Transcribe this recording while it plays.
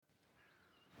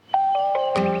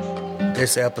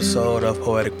This episode of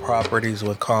Poetic Properties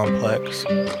with Complex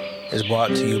is brought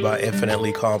to you by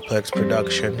Infinitely Complex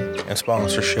Production and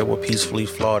sponsorship with Peacefully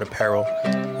Flawed Apparel,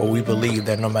 where we believe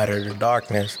that no matter the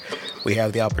darkness, we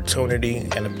have the opportunity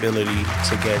and ability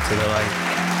to get to the light.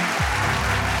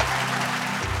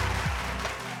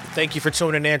 Thank you for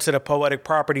tuning in to the Poetic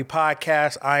Property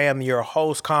Podcast. I am your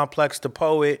host, Complex the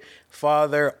Poet,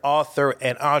 father, author,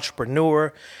 and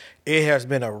entrepreneur. It has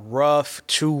been a rough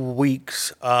 2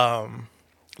 weeks.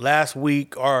 Last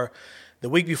week, or the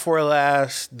week before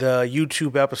last, the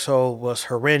YouTube episode was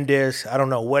horrendous. I don't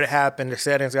know what happened. The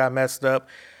settings got messed up.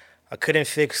 I couldn't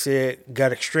fix it.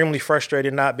 Got extremely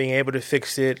frustrated not being able to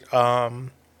fix it.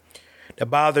 That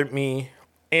bothered me.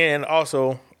 And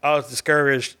also, I was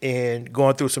discouraged and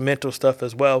going through some mental stuff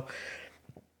as well.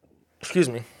 Excuse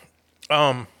me.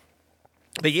 But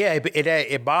yeah,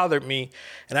 it bothered me,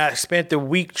 and I spent the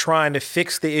week trying to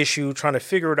fix the issue, trying to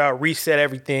figure it out, reset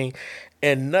everything,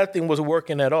 and nothing was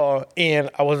working at all. And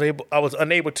I was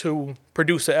unable to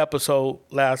produce an episode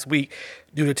last week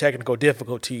due to technical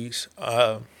difficulties,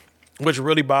 which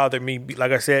really bothered me.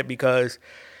 Like I said, because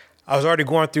I was already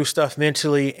going through stuff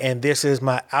mentally, and this is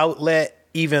my outlet.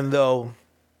 Even though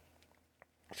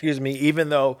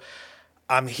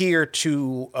I'm here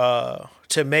to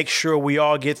make sure we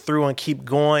all get through and keep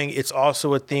going. It's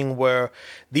also a thing where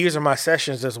these are my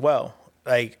sessions as well.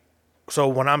 So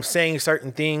when I'm saying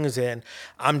certain things and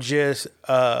I'm just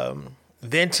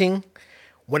venting,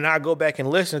 when I go back and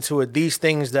listen to it, these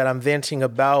things that I'm venting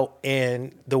about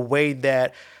and the way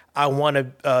that I want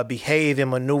to behave and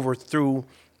maneuver through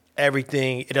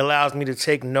everything, it allows me to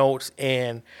take notes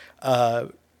and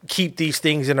keep these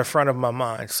things in the front of my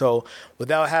mind. So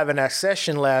without having that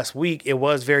session last week, it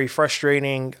was very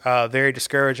frustrating, very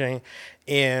discouraging,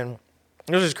 and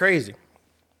it was just crazy.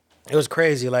 It was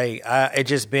crazy.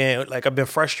 I've been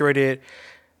frustrated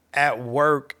at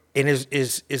work, and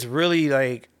it's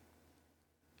really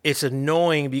it's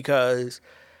annoying because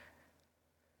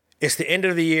it's the end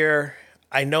of the year.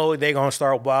 I know they're going to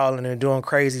start wilding and doing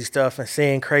crazy stuff and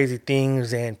saying crazy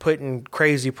things and putting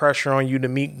crazy pressure on you to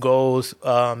meet goals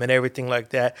and everything like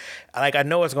that. I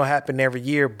know it's going to happen every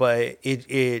year, but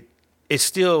it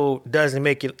still doesn't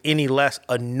make it any less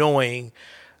annoying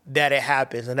that it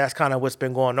happens. And that's kind of what's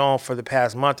been going on for the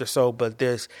past month or so. But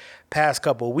this past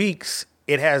couple of weeks,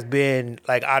 it has been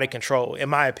out of control, in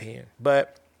my opinion.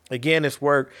 But again, it's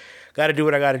work. Got to do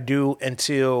what I got to do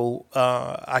until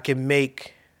I can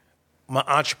make my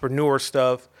entrepreneur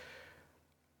stuff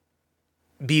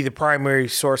be the primary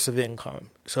source of income.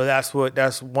 So that's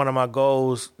one of my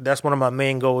goals. That's one of my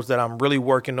main goals that I'm really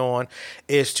working on,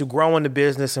 is to grow in the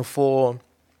business in full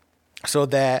so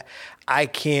that I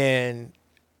can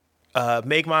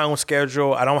make my own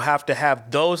schedule. I don't have to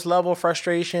have those level of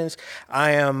frustrations.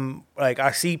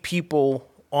 I see people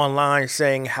online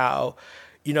saying how,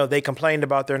 they complained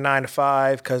about their 9 to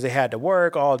 5 because they had to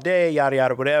work all day, yada,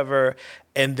 yada, whatever.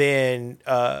 And then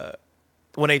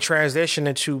when they transition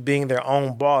into being their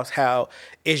own boss, how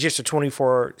it's just a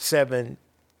 24/7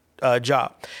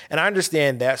 job. And I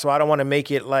understand that. So I don't want to make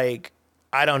it like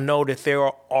I don't know that there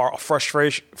are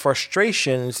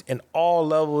frustrations in all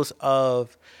levels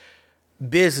of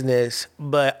business,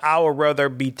 but I would rather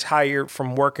be tired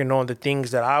from working on the things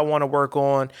that I want to work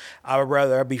on. I would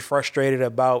rather be frustrated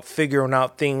about figuring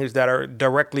out things that are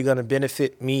directly going to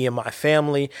benefit me and my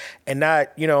family, and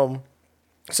not,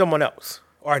 someone else.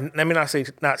 Or let me not say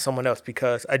not someone else,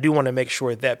 because I do want to make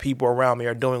sure that people around me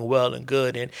are doing well and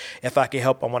good, and if I can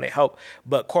help, I want to help.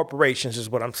 But corporations is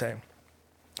what I'm saying.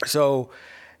 So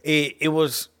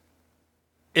it's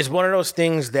one of those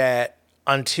things that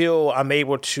until I'm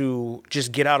able to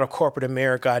just get out of corporate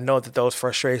America, I know that those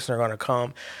frustrations are going to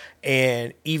come.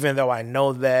 And even though I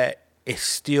know that, it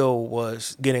still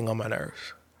was getting on my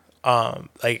nerves. I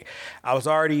was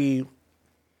already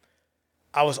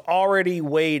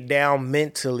weighed down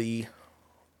mentally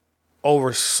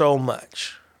over so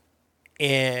much.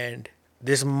 And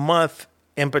this month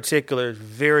in particular is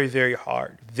very, very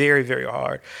hard. Very, very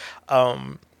hard.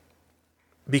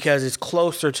 Because it's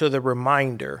closer to the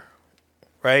reminder,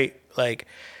 right?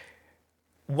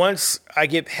 Once I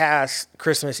get past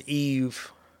Christmas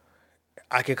Eve,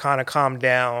 I can kind of calm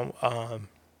down,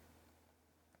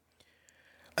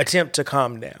 attempt to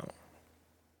calm down.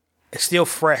 It's still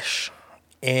fresh.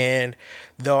 And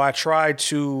though I try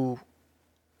to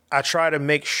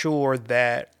make sure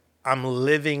that I'm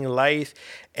living life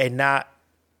and not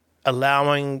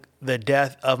allowing the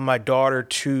death of my daughter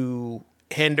to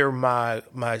hinder my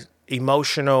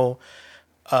emotional,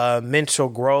 mental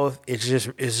growth. It's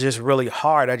just really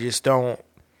hard. I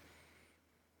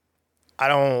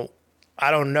don't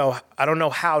I don't know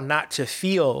how not to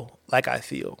feel like I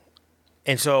feel.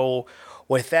 And so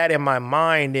with that in my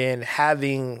mind and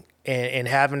having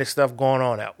this stuff going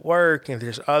on at work and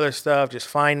there's other stuff, just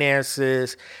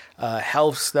finances,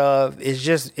 health stuff,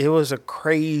 it was a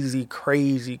crazy,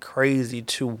 crazy, crazy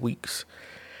 2 weeks.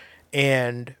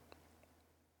 And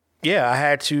yeah, I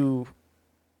had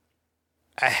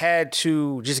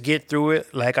to just get through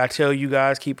it. Like I tell you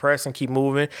guys, keep pressing, keep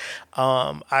moving.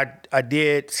 I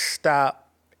did stop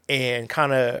and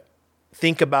kind of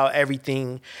think about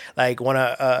everything. Like when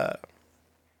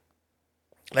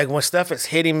when stuff is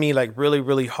hitting me like really,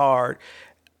 really hard,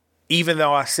 even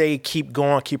though I say keep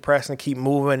going, keep pressing, keep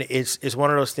moving, it's one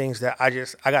of those things that I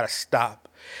gotta stop.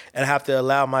 And I have to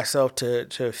allow myself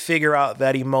to figure out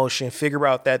that emotion, figure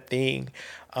out that thing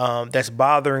that's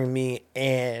bothering me,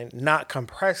 and not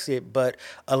compress it, but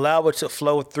allow it to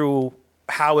flow through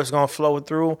how it's gonna flow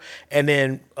through, and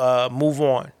then move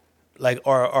on, like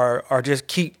or just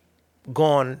keep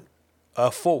going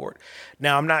forward.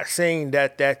 Now, I'm not saying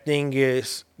that thing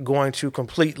is going to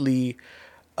completely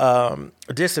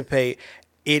dissipate.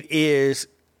 It is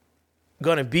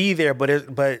going to be there,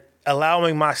 but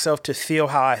allowing myself to feel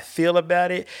how I feel about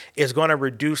it is going to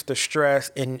reduce the stress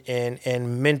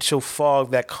and mental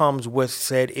fog that comes with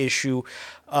said issue.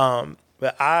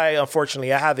 But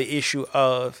unfortunately, I have the issue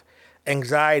of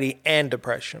anxiety and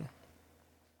depression.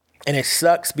 And it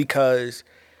sucks because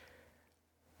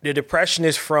the depression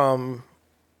is from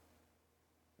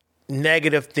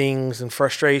negative things and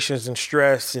frustrations and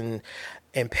stress and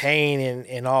pain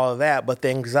and all of that. But the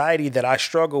anxiety that I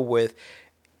struggle with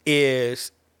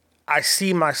is I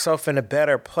see myself in a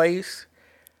better place,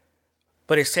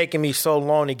 but it's taking me so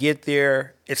long to get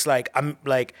there. It's like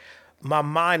my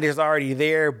mind is already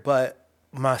there, but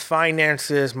my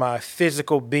finances, my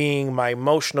physical being, my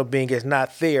emotional being is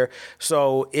not there.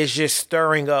 So it's just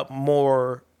stirring up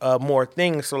more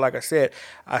things. So like I said,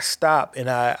 I stop and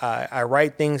I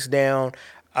write things down.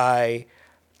 I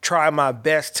try my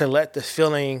best to let the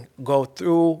feeling go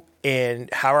through,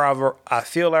 and however I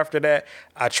feel after that,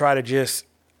 I try to just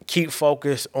keep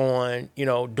focused on,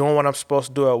 doing what I'm supposed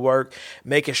to do at work,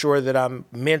 making sure that I'm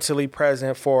mentally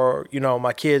present for,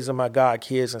 my kids and my god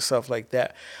kids and stuff like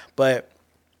that. But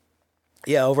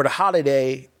yeah, over the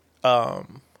holiday,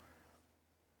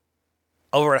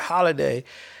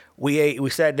 we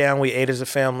sat down, we ate as a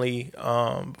family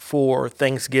for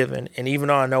Thanksgiving. And even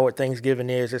though I know what Thanksgiving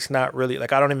is, it's not really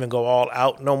like I don't even go all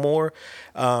out no more.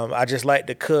 I just like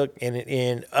to cook,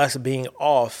 and us being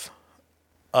off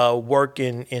work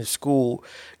in school,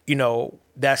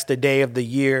 that's the day of the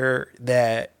year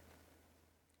that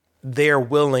they're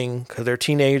willing, because they're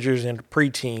teenagers and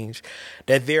preteens,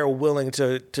 that they're willing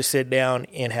to sit down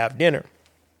and have dinner.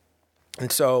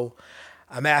 And so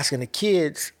I'm asking the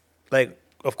kids, like,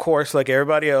 of course, like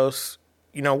everybody else,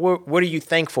 what are you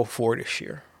thankful for this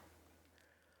year?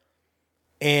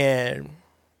 And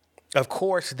of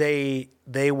course they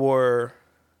were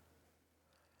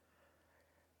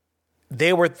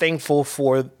thankful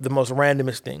for the most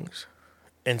randomest things.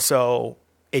 And so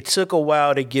it took a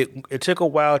while to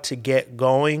get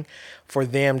going for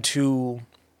them to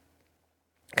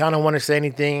kind of want to say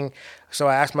anything. So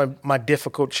I asked my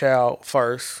difficult child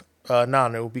first,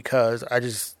 Nanu, because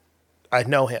I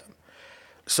know him.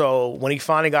 So when he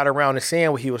finally got around to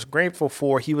saying what he was grateful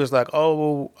for, he was like,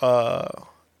 "Oh,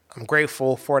 I'm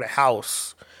grateful for the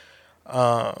house."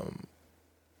 And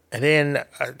then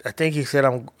I think he said,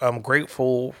 "I'm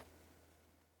grateful."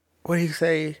 What did he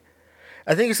say?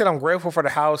 I think he said, "I'm grateful for the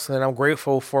house, and I'm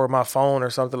grateful for my phone," or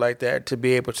something like that, to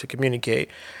be able to communicate.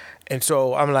 And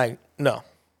so I'm like, "No."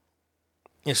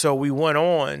 And so we went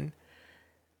on,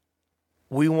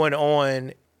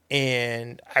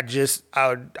 and I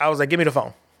was like, "Give me the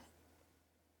phone,"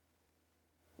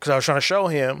 because I was trying to show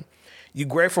him, you're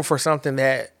grateful for something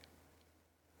that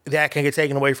can get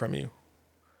taken away from you.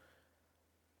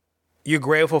 You're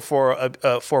grateful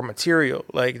for material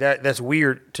like that. That's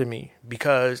weird to me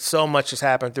because so much has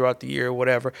happened throughout the year, or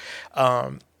whatever.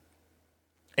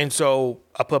 And so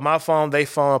I put my phone, they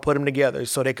phone, I put them together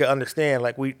so they could understand.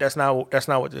 Like that's not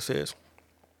what this is.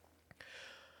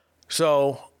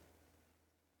 So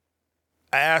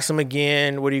I asked him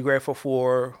again, "What are you grateful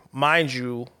for?" Mind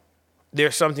you,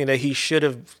 there's something that he should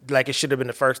have, like it should have been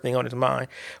the first thing on his mind,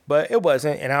 but it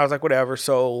wasn't. And I was like, whatever.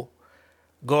 So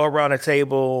go around the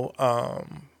table.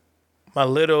 My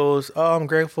littles, "Oh, I'm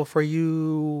grateful for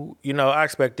you." I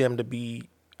expect them to be,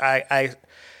 I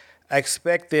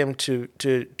expect them to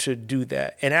do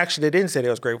that. And actually, they didn't say they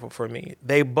was grateful for me.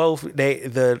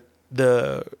 The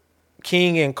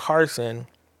King and Carson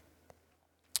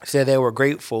said they were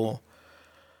grateful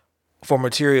for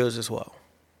materials as well.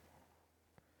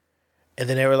 And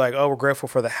then they were like, oh, we're grateful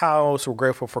for the house, we're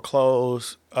grateful for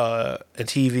clothes, and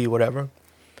TV, whatever.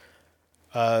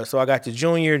 So I got to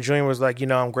Junior. Junior was like,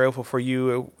 I'm grateful for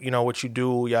you, what you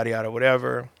do, yada, yada,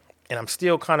 whatever. And I'm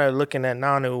still kind of looking at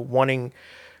Nanu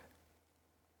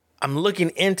I'm looking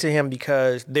into him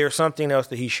because there's something else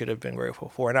that he should have been grateful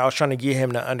for. And I was trying to get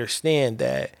him to understand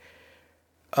that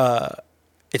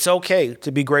it's okay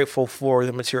to be grateful for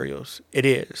the materials. It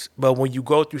is. But when you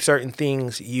go through certain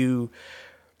things,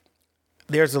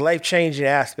 there's a life-changing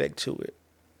aspect to it.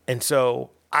 And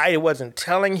so I wasn't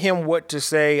telling him what to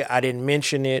say. I didn't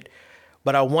mention it,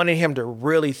 but I wanted him to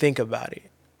really think about it.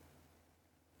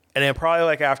 And then probably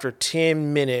like after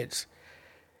 10 minutes,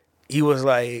 he was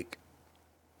like,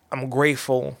 I'm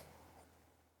grateful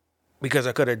because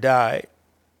I could have died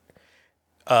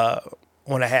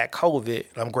when I had COVID.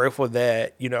 I'm grateful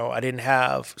that, I didn't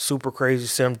have super crazy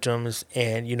symptoms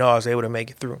and, I was able to make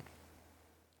it through.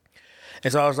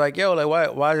 And so I was like, yo,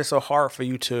 like, why is it so hard for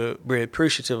you to be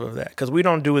appreciative of that? Because we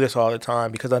don't do this all the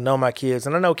time, because I know my kids,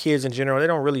 and I know kids in general, they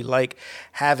don't really like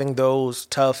having those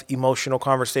tough emotional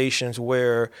conversations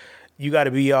where you got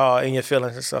to be all in your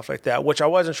feelings and stuff like that, which I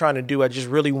wasn't trying to do. I just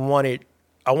really wanted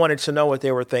to know what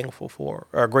they were thankful for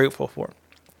or grateful for.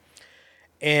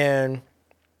 And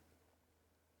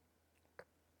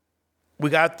we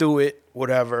got through it,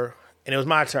 whatever, and it was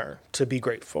my turn to be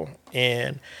grateful.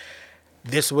 And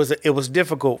it was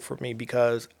difficult for me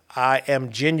because I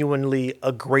am genuinely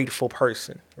a grateful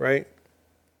person, right?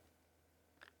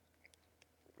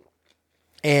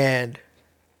 And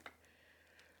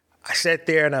I sat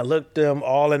there and I looked them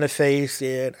all in the face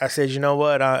and I said, you know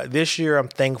what? This year I'm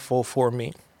thankful for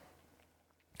me.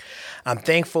 I'm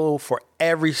thankful for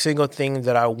every single thing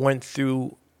that I went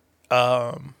through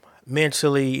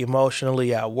mentally,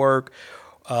 emotionally, at work,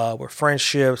 with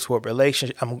friendships, with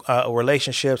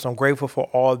relationships. I'm grateful for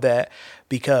all that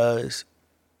because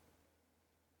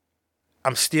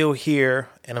I'm still here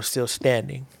and I'm still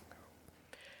standing.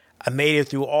 I made it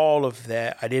through all of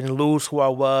that. I didn't lose who I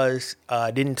was.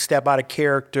 I didn't step out of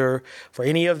character for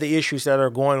any of the issues that are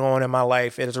going on in my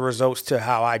life as a result to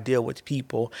how I deal with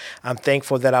people. I'm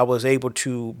thankful that I was able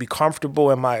to be comfortable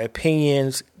in my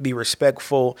opinions, be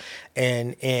respectful,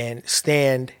 and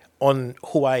stand on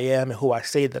who I am and who I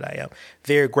say that I am.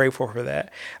 Very grateful for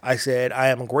that. I said, I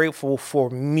am grateful for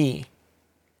me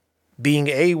being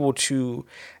able to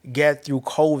get through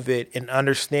COVID and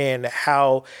understand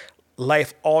how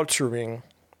life altering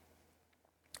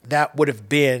that would have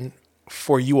been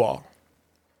for you all.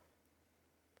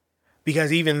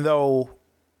 Because even though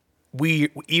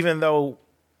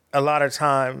a lot of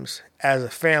times as a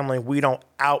family, we don't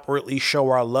outwardly show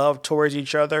our love towards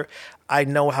each other, I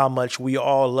know how much we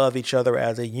all love each other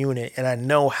as a unit. And I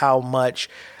know how much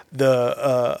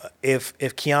if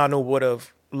Keanu would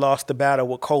have lost the battle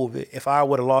with COVID, if I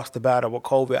would have lost the battle with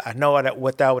COVID, I know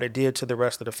what that would have did to the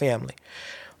rest of the family.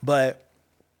 But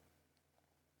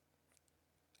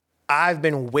I've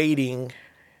been waiting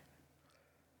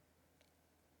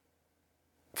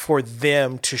for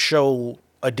them to show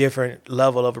a different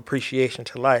level of appreciation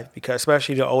to life, because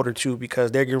especially the older two,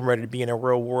 because they're getting ready to be in a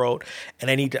real world and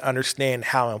they need to understand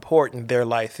how important their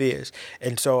life is.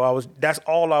 And so that's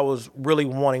all I was really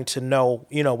wanting to know,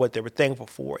 what they were thankful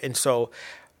for. And so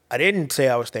I didn't say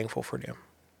I was thankful for them.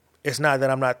 It's not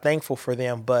that I'm not thankful for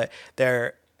them, but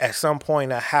at some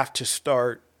point I have to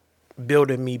start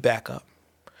building me back up.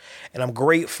 And I'm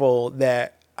grateful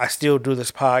that I still do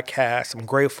this podcast. I'm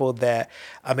grateful that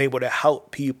I'm able to help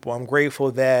people. I'm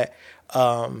grateful that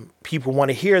people want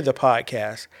to hear the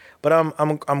podcast. But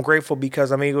I'm grateful because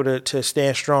I'm able to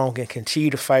stand strong and continue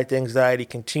to fight the anxiety,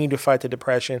 continue to fight the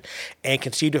depression, and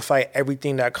continue to fight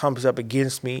everything that comes up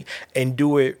against me, and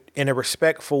do it in a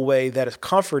respectful way that is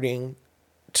comforting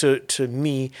to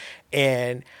me,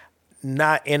 and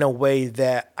not in a way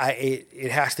that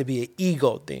it has to be an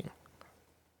ego thing.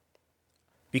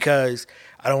 Because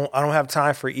I don't have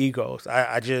time for egos.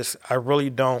 I really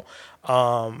don't.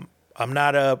 I'm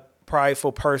not a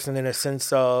prideful person in a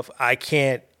sense of I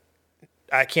can't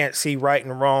see right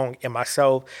and wrong in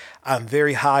myself. I'm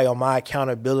very high on my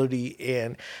accountability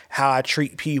and how I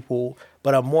treat people,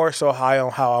 but I'm more so high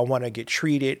on how I want to get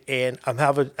treated, and I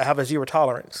have a zero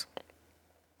tolerance.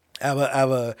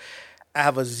 I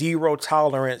have a zero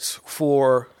tolerance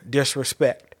for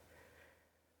disrespect.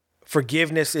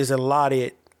 Forgiveness is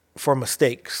allotted for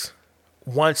mistakes.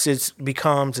 Once it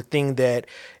becomes a thing that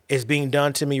is being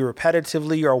done to me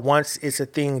repetitively, or once it's a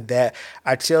thing that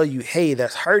I tell you, hey,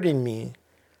 that's hurting me,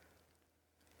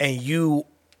 and you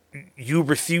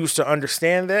refuse to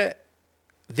understand that,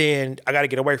 then I got to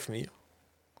get away from you.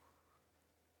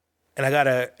 And I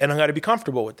gotta be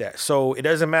comfortable with that. So it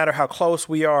doesn't matter how close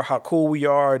we are, how cool we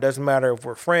are. It doesn't matter if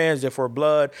we're friends, if we're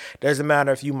blood. It doesn't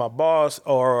matter if you my boss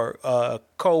or a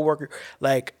coworker.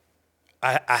 Like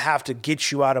I have to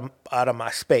get you out of my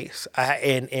space.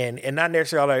 And not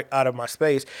necessarily out of my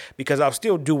space, because I'll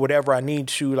still do whatever I need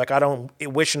to. Like I don't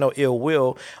wish no ill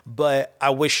will, but I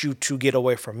wish you to get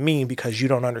away from me because you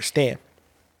don't understand.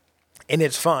 And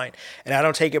it's fine. And I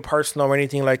don't take it personal or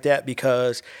anything like that,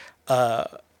 because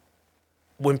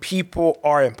when people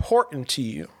are important to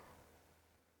you,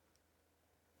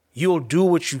 you'll do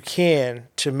what you can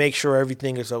to make sure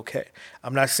everything is okay.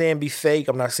 I'm not saying be fake.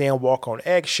 I'm not saying walk on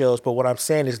eggshells. But what I'm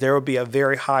saying is there will be a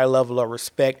very high level of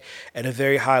respect and a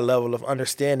very high level of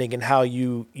understanding in how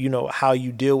how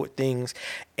you deal with things,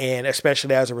 and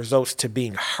especially as it results to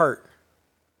being hurt.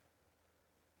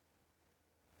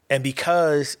 And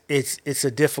because it's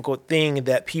a difficult thing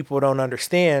that people don't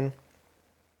understand,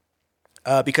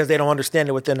 because they don't understand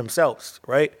it within themselves,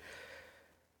 right?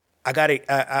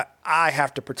 I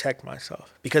have to protect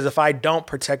myself, because if I don't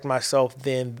protect myself,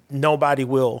 then nobody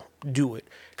will do it,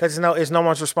 because it's no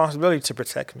one's responsibility to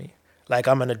protect me. Like,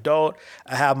 I'm an adult.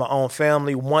 I have my own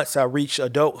family. Once I reach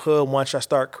adulthood, once I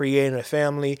start creating a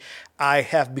family, I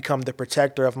have become the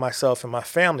protector of myself and my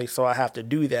family. So I have to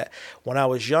do that. When I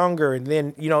was younger, and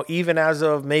then, even as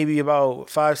of maybe about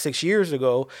 5-6 years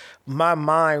ago, my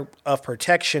mind of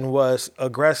protection was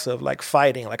aggressive, like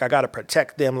fighting. Like, I got to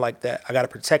protect them like that. I got to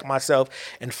protect myself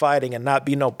in fighting and not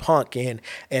be no punk, and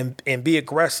be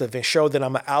aggressive and show that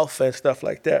I'm an alpha and stuff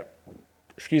like that.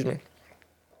 Excuse me.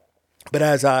 But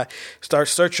as I start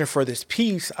searching for this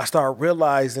peace, I start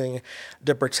realizing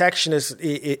the protection is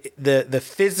the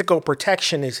physical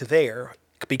protection is there,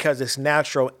 because it's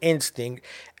natural instinct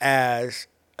as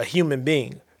a human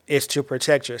being is to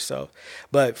protect yourself.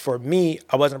 But for me,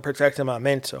 I wasn't protecting my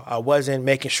mental. I wasn't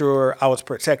making sure I was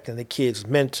protecting the kids'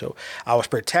 mental. I was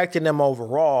protecting them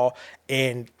overall.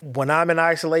 And when I'm in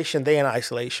isolation, they in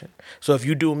isolation. So if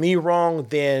you do me wrong,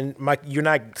 then you're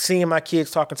not seeing my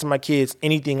kids, talking to my kids,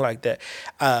 anything like that.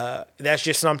 That's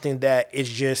just something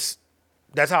that's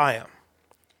how I am.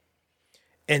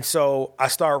 And so I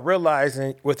start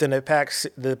realizing within the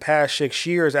past 6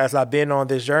 years, as I've been on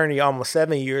this journey, almost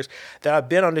 7 years, that I've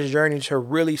been on this journey to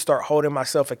really start holding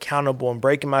myself accountable and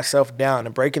breaking myself down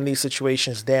and breaking these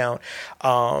situations down,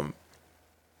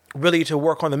 really to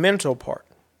work on the mental part,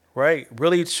 right?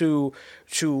 Really to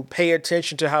pay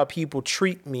attention to how people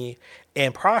treat me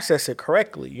and process it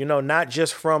correctly, not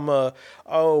just from I've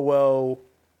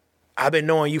been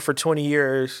knowing you for 20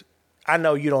 years. I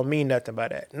know you don't mean nothing by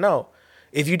that. No.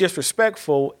 If you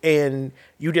disrespectful,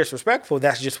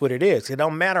 that's just what it is. It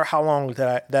don't matter how long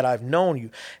that I've known you.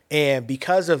 And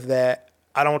because of that,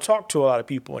 I don't talk to a lot of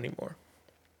people anymore.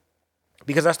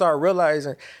 Because I started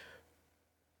realizing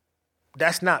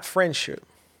that's not friendship.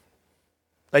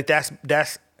 Like that's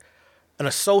an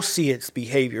associate's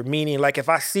behavior. Meaning, like, if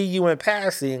I see you in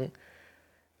passing,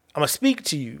 I'm going to speak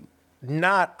to you.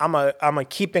 Not I'm a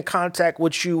keep in contact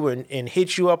with you and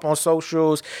hit you up on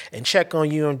socials and check on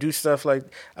you and do stuff like.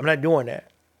 I'm not doing that,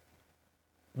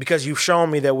 because you've shown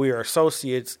me that we are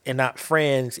associates and not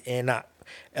friends and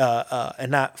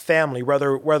not family,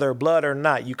 whether blood or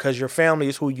not. Because your family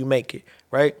is who you make it,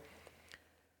 right?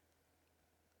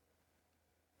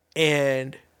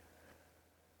 And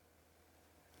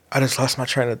I just lost my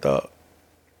train of thought.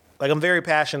 Like, I'm very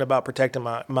passionate about protecting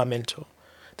my mental.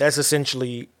 That's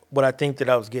essentially what I think that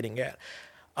I was getting at,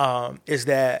 is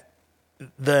that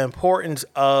the importance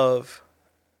of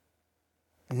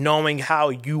knowing how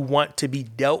you want to be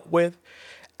dealt with,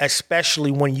 especially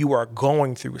when you are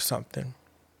going through something.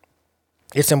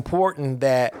 It's important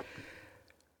that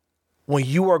when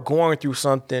you are going through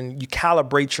something, you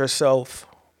calibrate yourself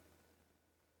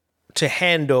to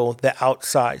handle the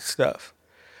outside stuff.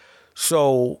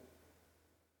 So,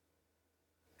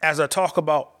 as I talk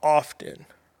about often,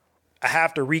 I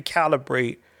have to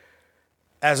recalibrate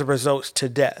as it results to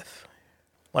death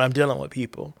when I'm dealing with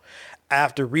people. I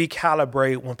have to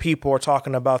recalibrate when people are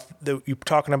talking about their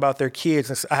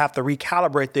kids. I have to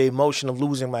recalibrate the emotion of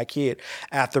losing my kid.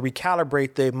 I have to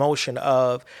recalibrate the emotion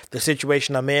of the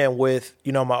situation I'm in with,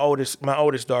 my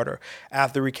oldest daughter. I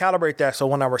have to recalibrate that, so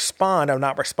when I respond, I'm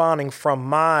not responding from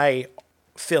my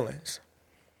feelings.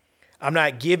 I'm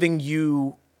not giving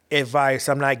you advice.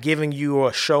 I'm not giving you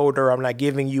a shoulder. I'm not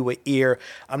giving you an ear.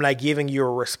 I'm not giving you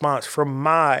a response from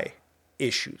my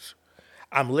issues.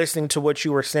 I'm listening to what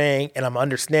you were saying, and I'm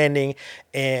understanding,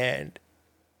 and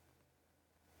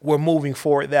we're moving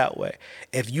forward that way.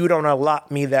 If you don't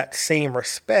allot me that same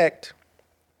respect,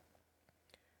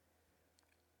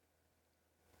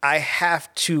 I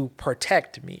have to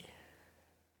protect me.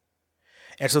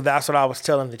 And so that's what I was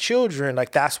telling the children.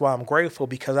 Like, that's why I'm grateful,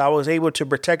 because I was able to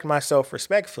protect myself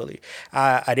respectfully.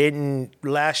 I didn't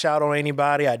lash out on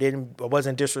anybody. I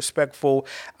wasn't disrespectful.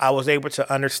 I was able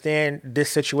to understand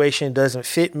this situation doesn't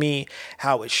fit me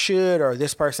how it should, or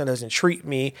this person doesn't treat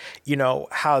me,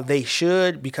 how they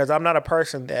should, because I'm not a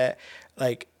person that,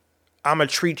 like, I'm going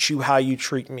to treat you how you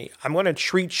treat me. I'm going to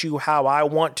treat you how I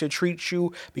want to treat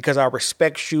you, because I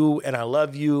respect you and I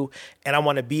love you, and I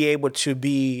want to be able to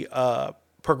be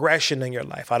progression in your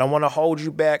life. I don't want to hold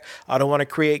you back. I don't want to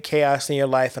create chaos in your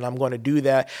life, and I'm going to do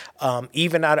that. I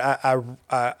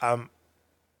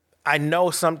know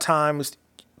sometimes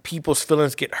people's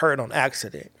feelings get hurt on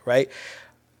accident, right?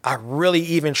 I really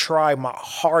even try my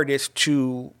hardest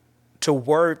to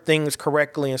word things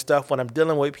correctly and stuff when I'm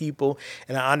dealing with people.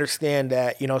 And I understand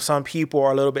that, some people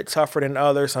are a little bit tougher than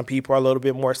others. Some people are a little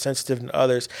bit more sensitive than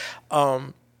others.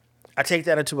 I take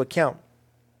that into account.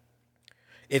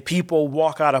 If people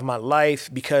walk out of my life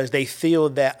because they feel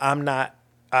that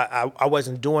I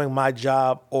wasn't doing my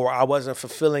job, or I wasn't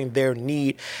fulfilling their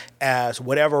need as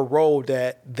whatever role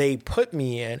that they put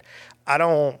me in, I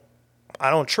don't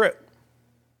trip,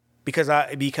 because I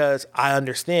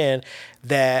understand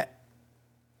that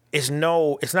it's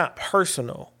not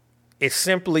personal. It's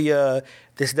simply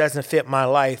this doesn't fit my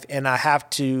life, and I have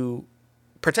to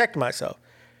protect myself.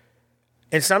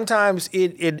 And sometimes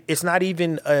it's not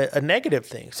even a negative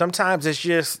thing. Sometimes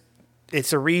it's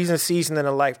a reason, season, and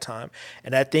a lifetime,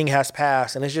 and that thing has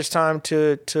passed, and it's just time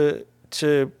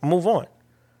to move on.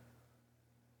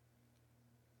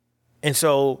 And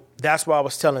so that's why I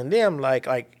was telling them, like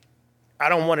I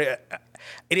don't want to.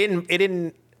 I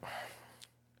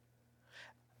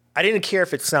didn't care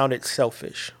if it sounded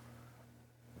selfish,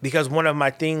 because one of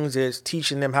my things is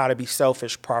teaching them how to be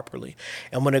selfish properly.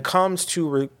 And when it comes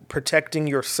to protecting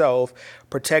yourself,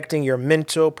 protecting your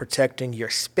mental, protecting your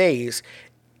space,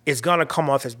 it's going to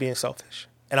come off as being selfish.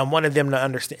 And I wanted them to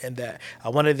understand that. I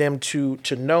wanted them to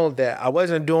know that I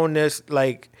wasn't doing this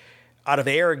like out of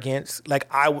arrogance. Like,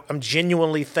 I'm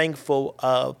genuinely thankful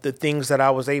of the things that I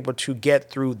was able to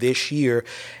get through this year,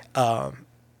 and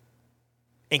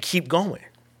keep going.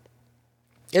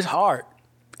 It's hard.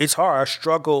 I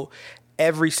struggle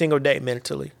every single day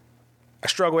mentally. I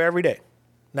struggle every day.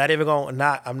 I'm not even going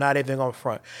to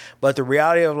front. But the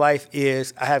reality of life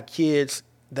is, I have kids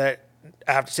that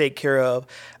I have to take care of.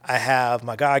 I have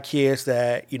my god kids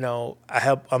that,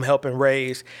 I'm helping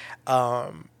raise.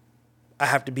 I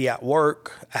have to be at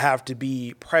work. I have to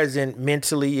be present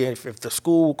mentally. If the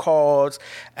school calls,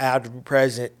 I have to be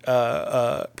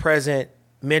present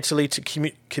mentally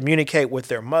to communicate with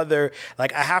their mother.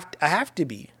 Like, I have to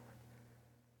be.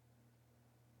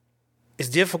 It's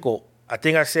difficult. I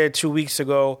think I said 2 weeks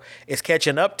ago, it's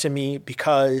catching up to me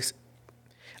because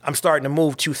I'm starting to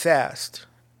move too fast.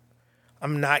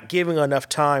 I'm not giving enough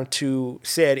time to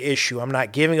said issue. I'm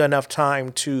not giving enough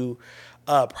time to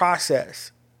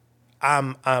process.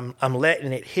 I'm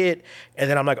letting it hit, and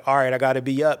then I'm like, all right, I got to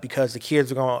be up, because the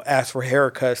kids are going to ask for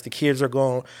haircuts. The kids are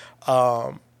going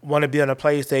to want to be on a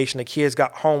PlayStation. The kids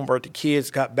got homework. The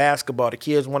kids got basketball. The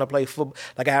kids want to play football.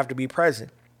 Like, I have to be present.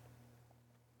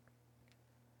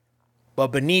 But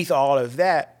beneath all of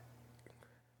that,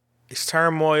 it's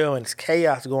turmoil and it's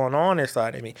chaos going on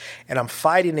inside of me. And I'm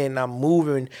fighting it, and I'm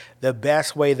moving the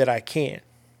best way that I can.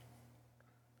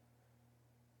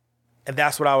 And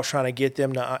that's what I was trying to get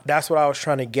them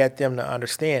to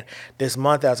understand. This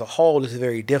month as a whole is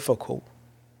very difficult.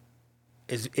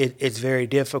 It's very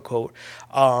difficult.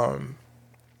 Tomorrow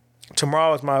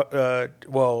is my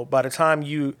by the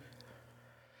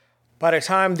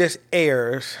time this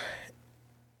airs,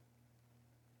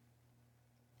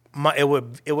 it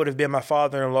would have been my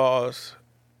father-in-law's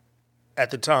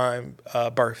at the time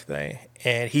birthday,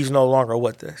 and he's no longer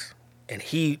with us. And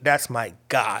that's my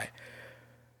guy.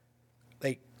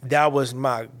 Like, that was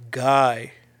my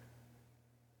guy.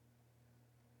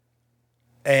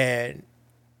 And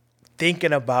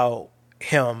thinking about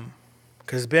him,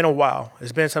 because it's been a while,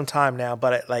 it's been some time now,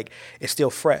 but it's still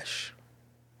fresh,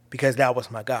 because that was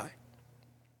my guy.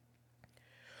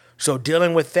 So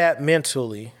dealing with that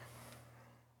mentally,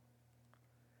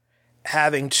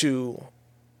 having to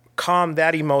calm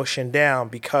that emotion down,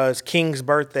 because King's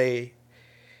birthday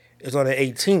is on the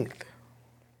 18th.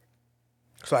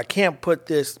 So I can't put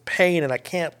this pain, and I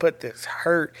can't put this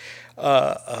hurt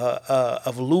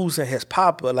of losing his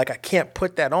papa. Like, I can't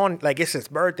put that on. Like, it's his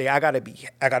birthday. I gotta be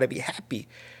happy.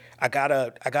 I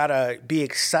gotta be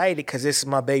excited, because this is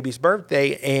my baby's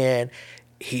birthday, and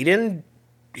he didn't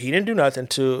do nothing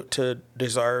to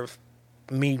deserve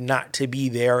me not to be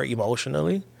there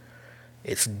emotionally.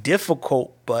 It's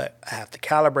difficult, but I have to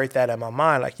calibrate that in my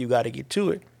mind, like, you got to get to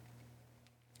it.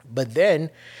 But then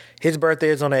his birthday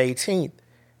is on the 18th.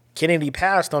 Kennedy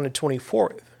passed on the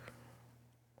 24th.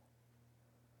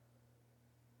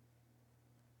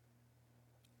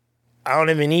 I don't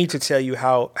even need to tell you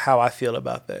how I feel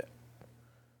about that,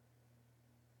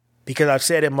 because I've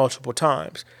said it multiple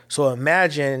times. So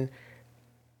imagine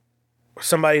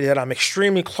somebody that I'm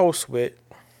extremely close with,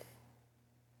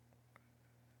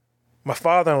 my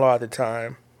father-in-law at the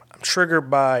time. I'm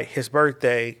triggered by his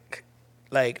birthday.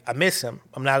 Like, I miss him.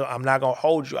 I'm not gonna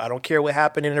hold you. I don't care what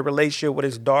happened in the relationship with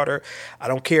his daughter. I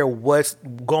don't care what's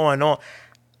going on.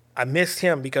 I missed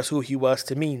him because who he was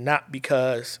to me, not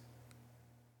because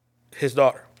his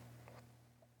daughter.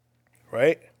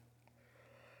 Right?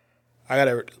 I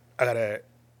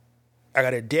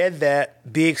gotta dead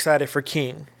that, be excited for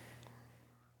King.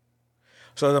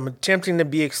 So I'm attempting to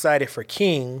be excited for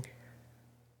King.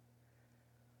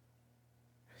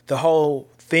 The whole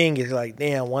thing is like,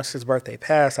 damn, once his birthday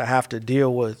passed, I have to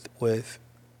deal with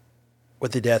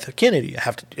the death of Kennedy. I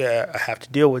have to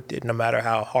deal with it, no matter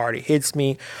how hard it hits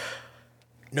me,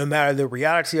 no matter the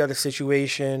reality of the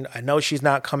situation. I know she's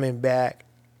not coming back.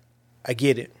 I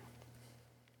get it.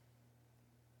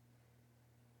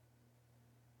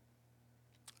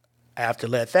 I have to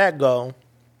let that go,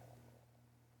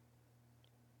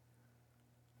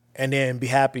 and then be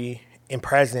happy and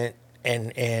present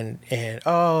and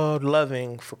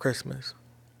loving for Christmas.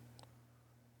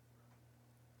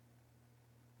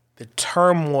 The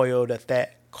turmoil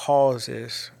that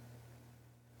causes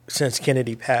since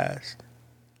Kennedy passed,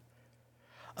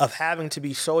 of having to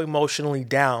be so emotionally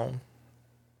down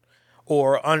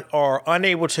or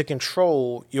unable to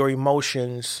control your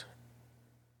emotions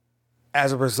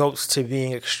as a result to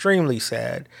being extremely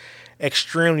sad,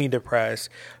 extremely depressed,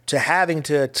 to having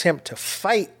to attempt to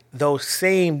fight those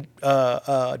same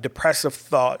depressive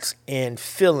thoughts and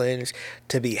feelings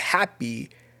to be happy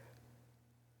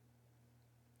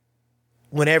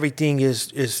when everything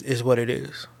is what it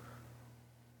is.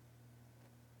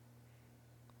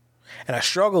 And I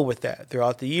struggle with that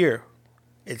throughout the year.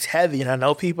 It's heavy, and I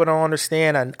know people don't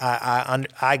understand.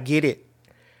 I get it.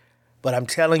 But I'm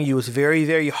telling you, it's very,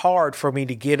 very hard for me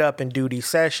to get up and do these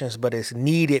sessions, but it's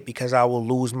needed because I will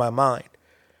lose my mind.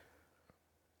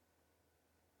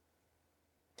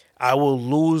 I will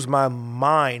lose my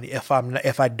mind if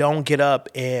I don't get up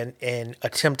and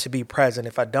attempt to be present.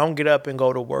 If I don't get up and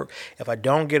go to work. If I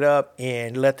don't get up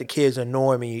and let the kids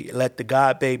annoy me, let the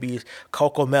god babies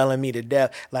cocomelon me to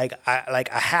death. Like I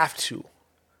have to.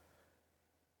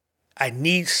 I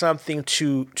need something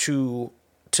to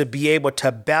be able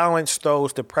to balance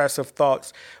those depressive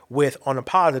thoughts with on the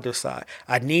positive side.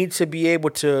 I need to be able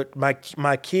to,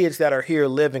 my kids that are here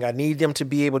living, I need them to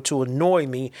be able to annoy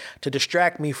me, to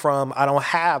distract me from, I don't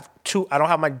have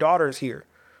my daughters here.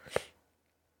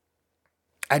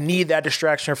 I need that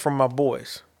distraction from my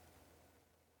boys.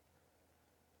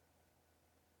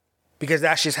 Because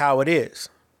that's just how it is.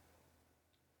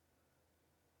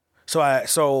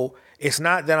 So it's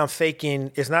not that I'm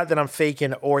faking. It's not that I'm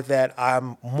faking or that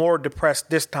I'm more depressed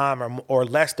this time or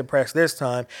less depressed this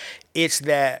time. It's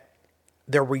that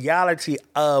the reality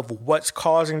of what's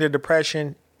causing the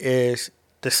depression is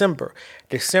December.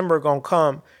 December gonna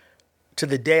come to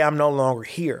the day I'm no longer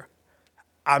here.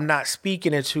 I'm not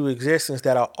speaking into existence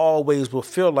that I always will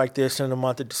feel like this in the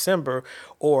month of December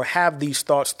or have these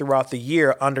thoughts throughout the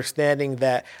year, understanding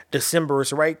that December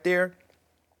is right there.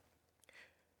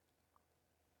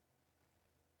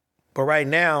 But right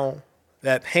now,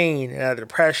 that pain and that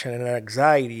depression and that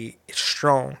anxiety is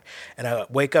strong. And I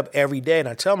wake up every day and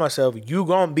I tell myself, you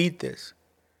gonna beat this.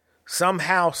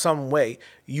 Somehow, some way,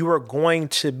 you are going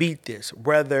to beat this.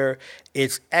 Whether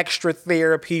it's extra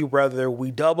therapy, whether we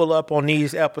double up on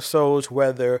these episodes,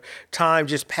 whether time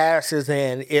just passes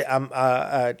and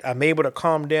I'm able to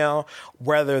calm down,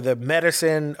 whether the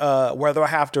medicine, whether I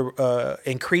have to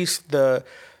increase the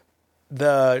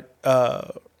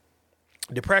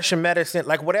depression medicine,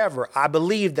 like whatever, I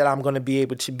believe that I'm going to be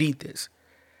able to beat this.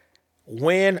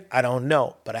 When? I don't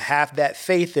know. But I have that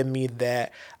faith in me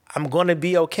that I'm going to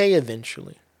be okay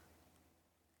eventually.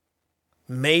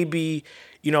 Maybe,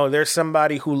 there's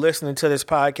somebody who listening to this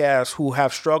podcast who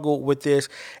have struggled with this,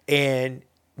 and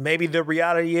maybe the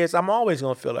reality is I'm always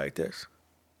going to feel like this.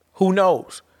 Who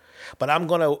knows? But I'm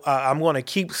gonna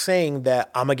keep saying that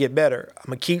I'm gonna get better. I'm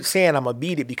gonna keep saying I'm gonna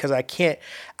beat it because I can't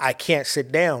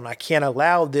sit down. I can't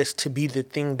allow this to be the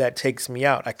thing that takes me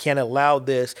out. I can't allow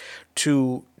this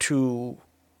to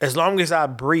as long as I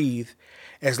breathe,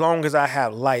 as long as I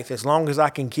have life, as long as I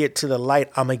can get to the light,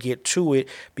 I'm gonna get to it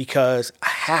because I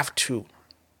have to.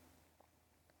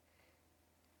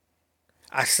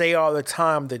 I say all the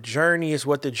time, the journey is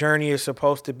what the journey is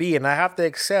supposed to be. And I have to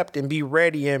accept and be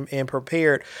ready and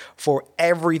prepared for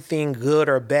everything good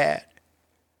or bad.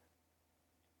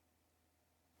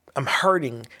 I'm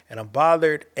hurting and I'm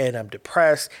bothered and I'm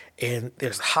depressed and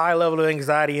there's a high level of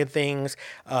anxiety and things.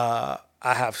 I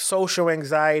have social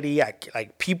anxiety.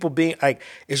 Like people being like,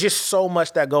 it's just so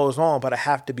much that goes on, but I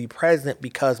have to be present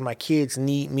because my kids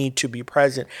need me to be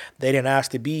present. They didn't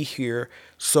ask to be here.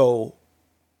 So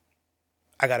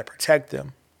I got to protect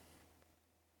them.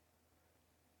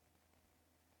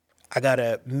 I got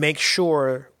to make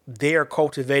sure they're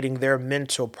cultivating their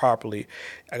mental properly.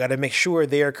 I got to make sure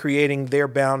they're creating their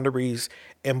boundaries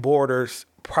and borders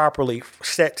properly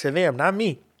set to them, not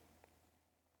me.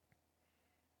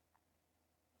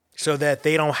 So that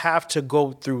they don't have to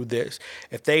go through this.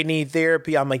 If they need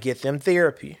therapy, I'm going to get them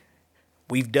therapy.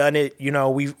 We've done it,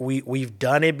 we've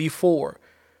done it before.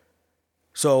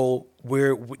 So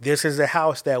this is a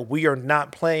house that we are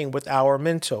not playing with our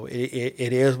mental.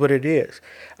 It is what it is.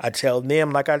 I tell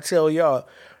them, like I tell y'all,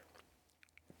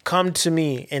 come to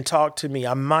me and talk to me.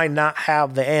 I might not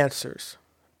have the answers.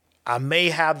 I may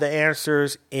have the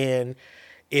answers and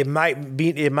it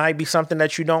might be something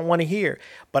that you don't want to hear,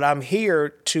 but I'm here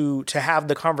to have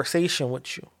the conversation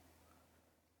with you.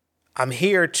 I'm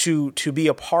here to be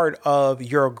a part of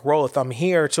your growth. I'm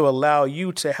here to allow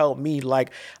you to help me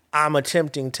like I'm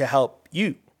attempting to help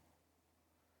you.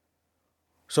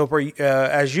 So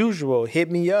as usual,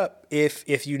 hit me up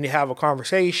if you have a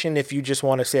conversation, if you just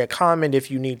want to say a comment,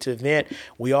 if you need to vent.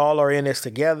 We all are in this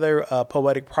together.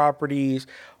 Poetic Properties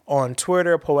on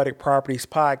Twitter, Poetic Properties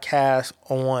Podcast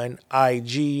on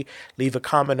IG. Leave a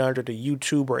comment under the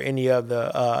YouTube or any of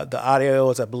the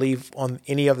audios. I believe on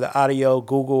any of the audio,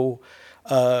 Google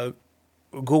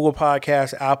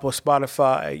Podcasts, Apple,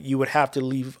 Spotify. You would have to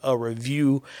leave a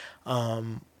review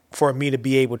for me to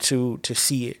be able to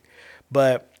see it.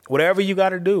 But whatever you got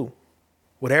to do,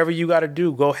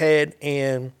 go ahead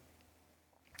and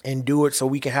do it so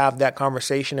we can have that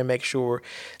conversation and make sure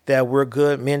that we're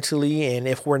good mentally. And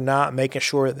if we're not, making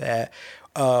sure that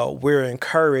we're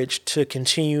encouraged to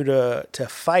continue to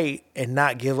fight and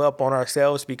not give up on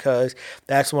ourselves, because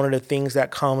that's one of the things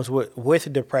that comes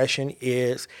with depression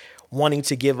is wanting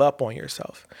to give up on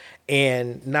yourself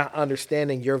and not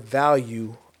understanding your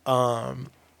value,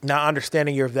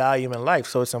 in life.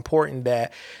 So it's important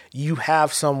that you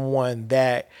have someone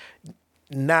that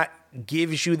not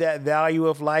gives you that value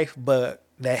of life, but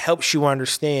that helps you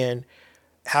understand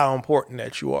how important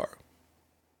that you are.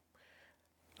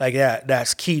 Like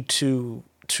that's key to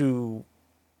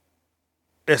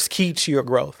your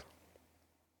growth.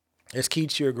 It's key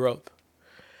to your growth.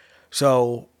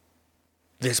 So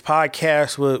this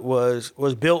podcast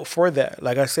was built for that.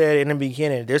 Like I said in the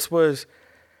beginning, this podcast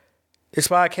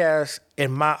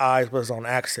in my eyes was on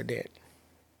accident.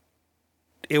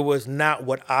 It was not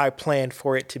what I planned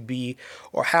for it to be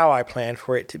or how I planned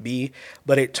for it to be,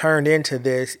 but it turned into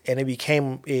this and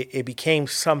it became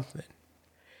something.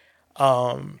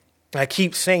 I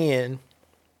keep saying,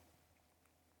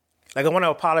 like, I want to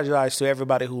apologize to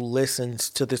everybody who listens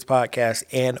to this podcast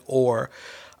and or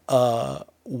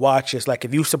watches. Like,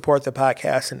 if you support the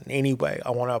podcast in any way,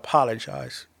 I want to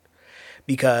apologize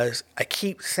because I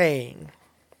keep saying,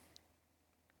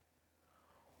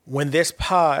 when this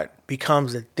pod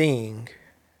becomes a thing,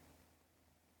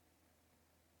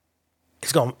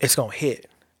 it's gonna hit.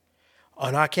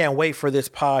 And I can't wait for this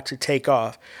pod to take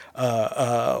off.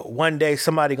 One day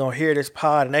somebody gonna hear this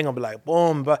pod and they're gonna be like,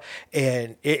 boom,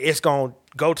 and it's gonna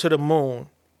go to the moon.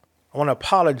 I want to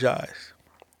apologize.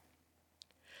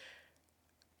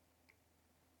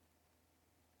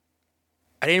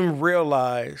 I didn't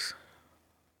realize,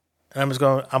 and I'm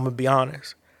gonna be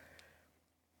honest.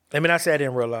 I mean, I say I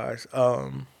didn't realize.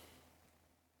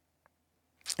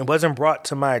 It wasn't brought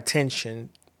to my attention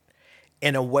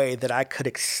in a way that I could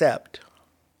accept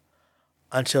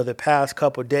until the past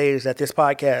couple of days that this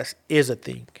podcast is a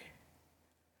thing.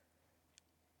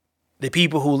 The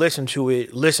people who listen to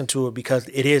it because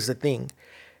it is a thing.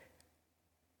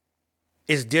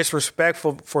 It's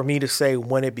disrespectful for me to say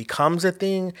when it becomes a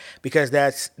thing, because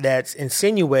that's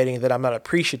insinuating that I'm not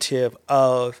appreciative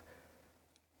of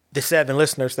the 7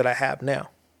 listeners that I have now.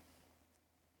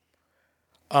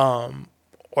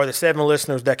 Or the 7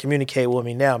 listeners that communicate with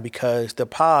me now, because the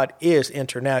pod is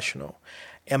international.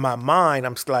 In my mind,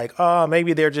 I'm like, oh,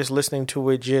 maybe they're just listening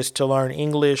to it just to learn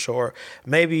English, or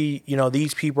maybe,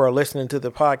 these people are listening to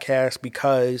the podcast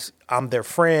because I'm their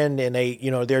friend and they,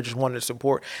 they're just wanting to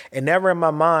support. And never in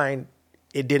my mind,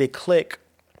 did it click.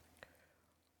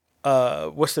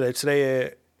 What's today?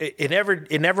 Today, it never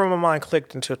in my mind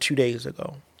clicked until 2 days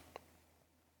ago.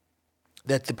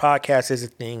 that the podcast is a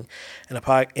thing, and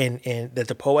that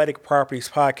the Poetic Properties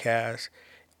podcast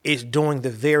is doing the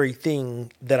very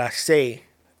thing that I say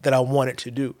that I want it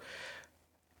to do.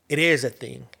 It is a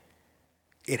thing.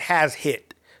 It has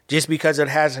hit. Just because it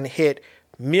hasn't hit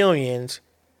millions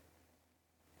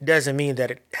doesn't mean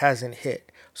that it hasn't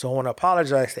hit. So I want to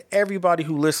apologize to everybody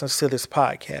who listens to this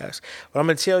podcast. But I'm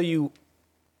going to tell you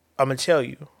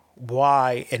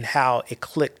why and how it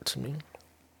clicked to me.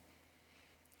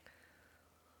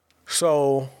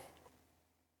 So,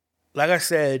 like I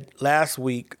said last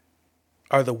week,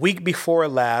 or the week before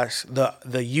last, the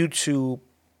YouTube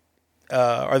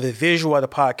or the visual of the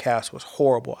podcast was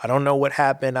horrible. I don't know what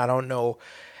happened. I don't know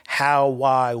how,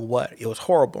 why, what. It was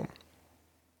horrible.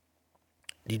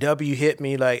 DW hit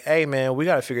me like, hey, man, we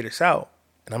got to figure this out.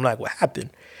 And I'm like, what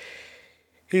happened?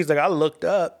 He's like, I looked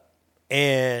up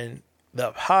and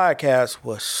the podcast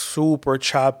was super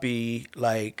choppy.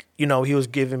 Like, you know, he was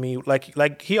giving me,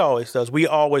 like he always does. We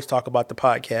always talk about the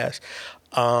podcast.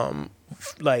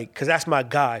 Like, because that's my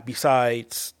guy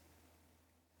besides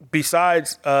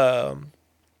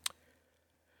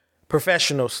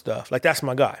professional stuff. Like, that's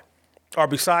my guy. Or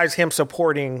besides him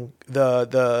supporting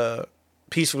the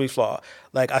Peacefully Flawed.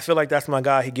 Like, I feel like that's my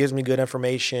guy. He gives me good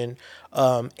information,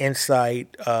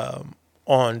 insight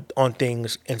on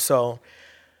things. And so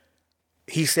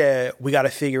he said, we got to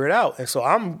figure it out. And so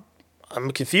I'm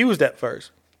confused at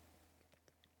first.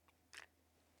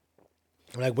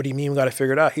 I'm like, what do you mean we got to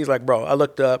figure it out? He's like, bro, I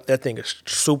looked up. That thing is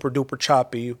super duper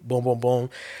choppy. Boom, boom, boom.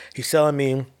 He's telling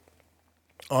me,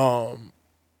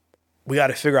 we got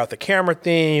to figure out the camera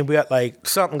thing. We got like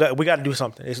something. We got to do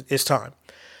something. It's time.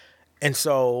 And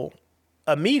so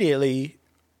immediately,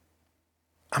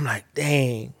 I'm like,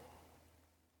 dang.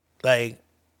 Like,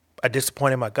 I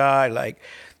disappointed my guy. Like,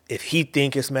 if he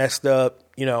think it's messed up,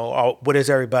 you know, what is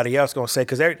everybody else going to say?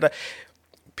 Because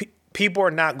people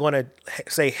are not going to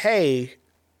say, hey,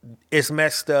 it's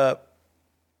messed up.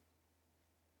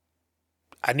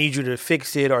 I need you to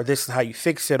fix it, or this is how you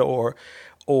fix it, or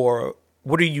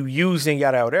what are you using,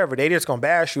 yada, yada, whatever. They just going to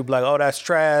bash you, be like, oh, that's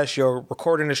trash. Your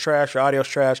recording is trash. Your audio's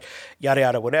trash, yada,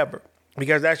 yada, whatever.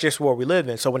 Because that's just where we live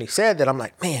in. So when he said that, I'm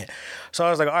like, man. So I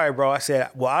was like, all right, bro. I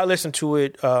said, well, I listen to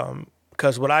it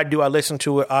because what I do, I listen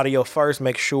to it audio first,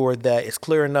 make sure that it's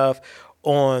clear enough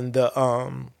on the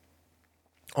on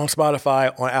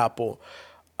Spotify, on Apple.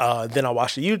 Then I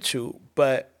watch the YouTube.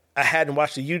 But I hadn't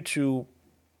watched the YouTube.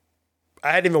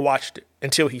 I hadn't even watched it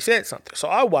until he said something. So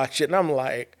I watched it and I'm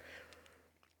like,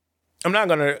 I'm not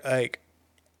gonna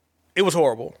it was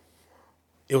horrible.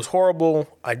 It was horrible.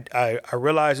 I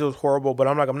realized it was horrible, but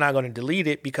I'm not gonna delete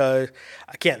it because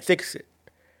I can't fix it.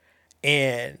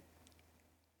 And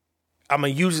I'm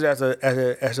gonna use it as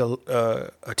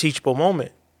a teachable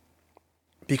moment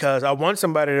because I want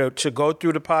somebody to go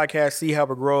through the podcast, see how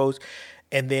it grows,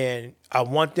 and then I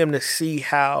want them to see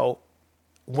how,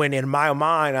 when in my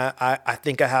mind I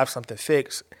think I have something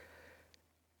fixed,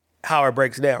 how it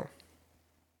breaks down.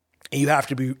 And you have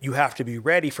to be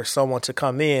ready for someone to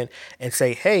come in and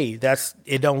say, hey,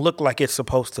 it don't look like it's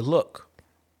supposed to look.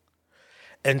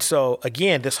 And so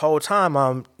again, this whole time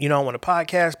when a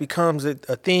podcast becomes a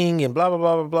thing and blah, blah,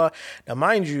 blah, blah, blah. Now,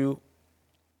 mind you,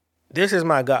 this is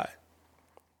my guy.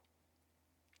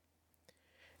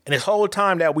 And this whole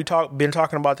time that been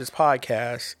talking about this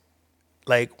podcast,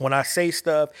 like when I say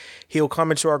stuff, he'll come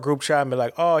into our group chat and be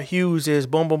like, oh, Hughes is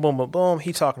boom, boom, boom, boom, boom.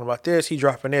 He talking about this, he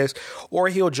dropping this, or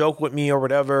he'll joke with me or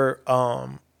whatever.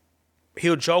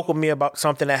 He'll joke with me about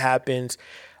something that happens.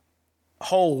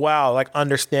 Whole while, like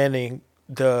understanding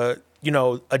a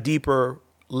deeper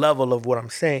level of what I'm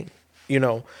saying,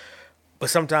 But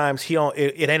sometimes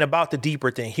it ain't about the deeper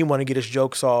thing. He want to get his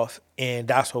jokes off, and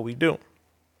that's what we do.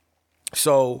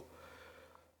 So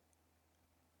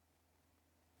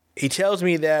he tells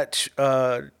me that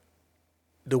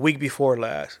the week before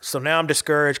last. So now I'm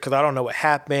discouraged because I don't know what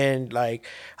happened. Like,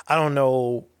 I don't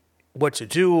know what to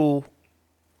do.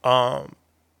 But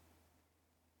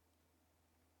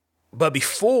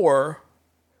before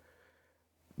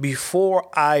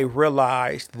I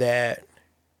realized that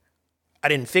I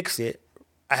didn't fix it,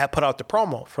 I had put out the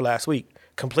promo for last week.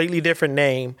 Completely different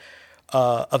name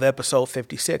of episode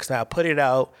 56. Now I put it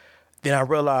out, then I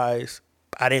realized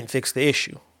I didn't fix the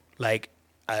issue. Like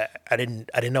I didn't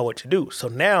know what to do. So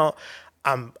now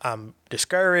I'm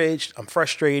discouraged, I'm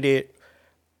frustrated.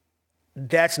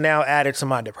 That's now added to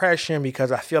my depression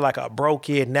because I feel like I broke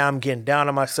it. Now I'm getting down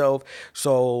on myself.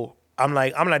 So I'm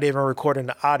like, I'm not even recording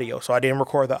the audio. So I didn't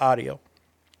record the audio.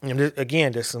 And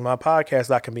this is my podcast.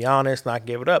 I can be honest, not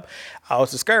give it up. I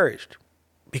was discouraged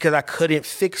because I couldn't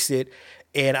fix it.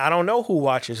 And I don't know who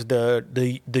watches the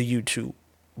YouTube.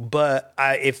 But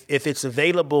if it's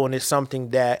available and it's something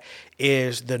that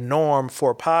is the norm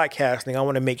for podcasting, I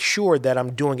want to make sure that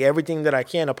I'm doing everything that I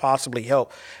can to possibly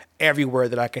help everywhere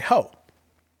that I can help.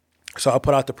 So I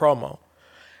put out the promo.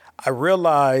 I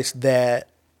realized that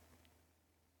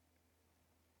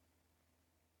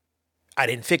I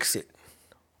didn't fix it,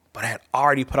 but I had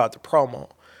already put out the promo.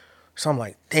 So I'm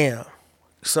like, damn.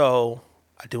 So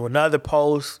I do another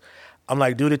post. I'm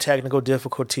like, due to technical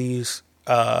difficulties,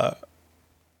 the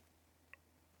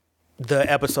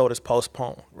episode is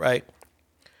postponed, right?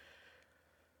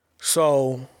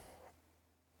 So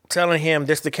telling him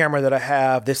this is the camera that I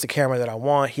have, this is the camera that I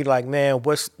want. He like, man,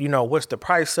 what's the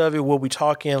price of it? What we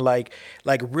talking? Like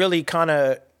really kind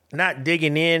of not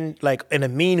digging in like in a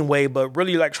mean way, but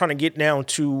really like trying to get down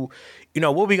to,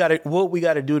 what we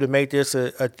gotta do to make this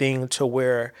a thing to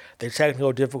where the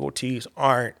technical difficulties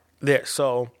aren't there.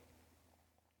 So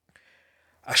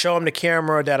I show him the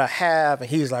camera that I have, and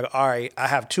he's like, all right, I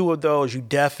have two of those. You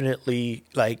definitely,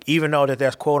 like, even though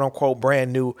that's quote unquote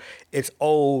brand new, it's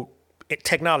old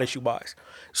technology wise.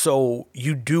 So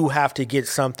you do have to get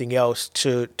something else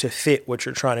to fit what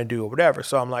you're trying to do or whatever.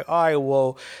 So I'm like, all right,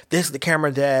 well, this is the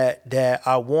camera that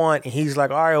I want. And he's like,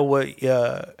 all right, well,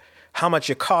 how much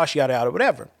it costs, yada, yada,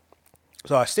 whatever.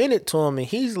 So I sent it to him, and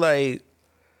he's like,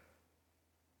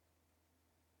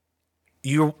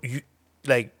 you're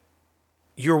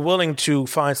willing to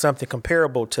find something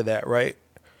comparable to that, right?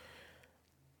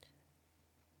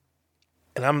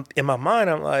 And I'm in my mind,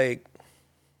 I'm like,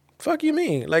 fuck you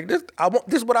mean? Like this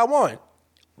is what I want.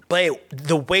 But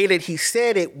the way that he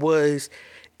said it was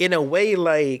in a way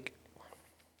like,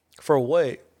 for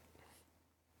what?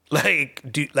 Like,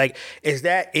 is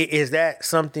that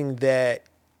something that,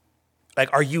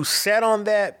 like, are you set on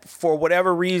that for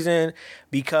whatever reason?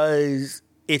 Because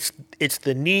it's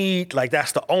the need, like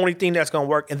that's the only thing that's gonna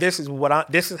work. And this is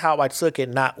how I took it,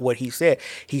 not what he said.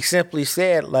 He simply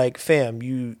said, like, fam,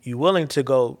 you willing to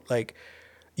go, like,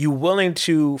 you willing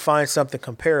to find something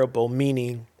comparable,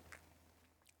 meaning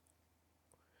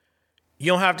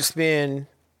you don't have to spend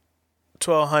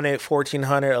 $1,200, $1,400,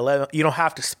 $1,100. You don't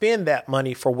have to spend that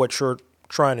money for what you're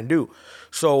trying to do.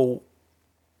 So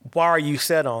why are you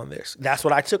set on this? That's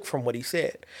what I took from what he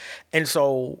said. And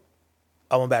so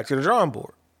I went back to the drawing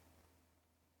board.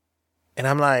 And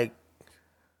I'm like,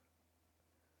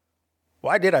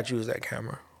 why did I choose that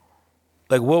camera?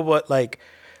 Like what was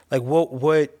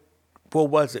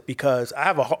it? Because I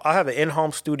have an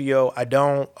in-home studio. I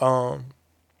don't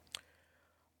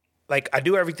I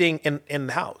do everything in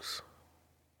the house.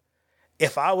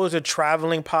 If I was a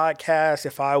traveling podcast,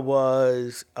 if I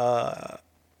was a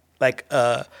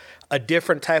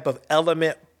different type of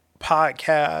element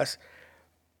podcast,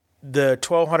 the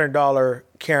 $1,200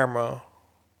 camera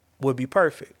would be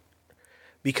perfect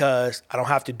because I don't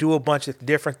have to do a bunch of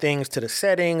different things to the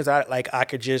settings. I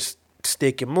could just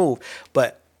stick and move.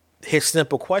 But his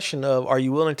simple question of, are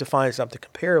you willing to find something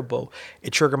comparable?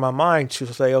 It triggered my mind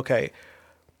to say, okay,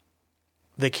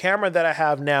 the camera that I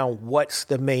have now, what's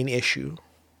the main issue?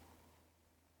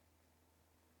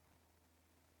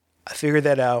 I figured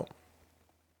that out.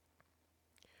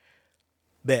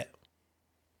 Bet.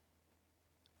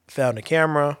 Found a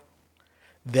camera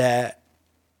that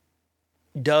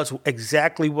does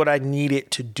exactly what I need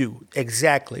it to do.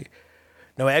 Exactly.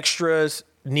 No extras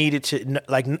needed to,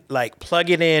 like plug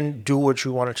it in, do what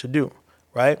you want it to do,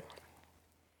 right?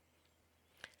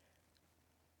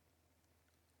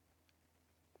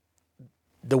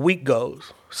 The week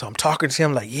goes. So I'm talking to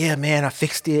him like, yeah, man, I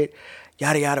fixed it,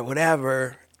 yada, yada,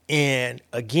 whatever. And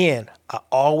again, I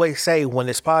always say when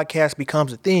this podcast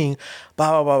becomes a thing,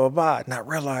 blah, blah, blah, blah, blah, not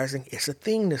realizing it's a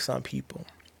thing to some people.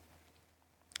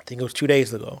 I think it was 2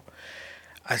 days ago.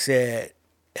 I said,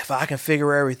 if I can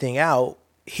figure everything out,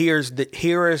 here is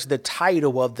the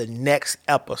title of the next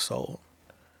episode.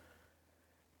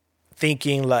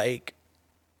 Thinking like,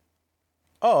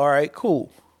 oh, all right,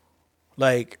 cool.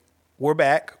 Like, we're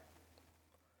back.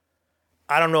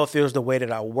 I don't know if it was the way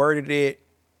that I worded it.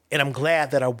 And I'm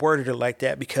glad that I worded it like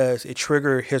that because it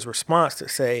triggered his response to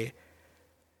say,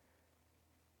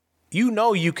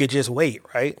 you could just wait,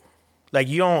 right? Like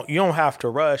you don't have to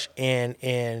rush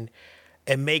and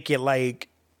make it like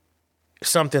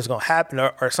something's gonna happen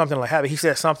or something like that. He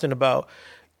said something about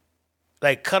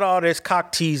like cut all this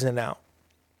cock teasing out.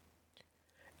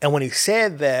 And when he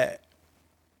said that,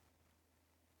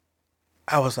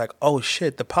 I was like, oh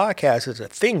shit, the podcast is a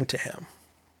thing to him.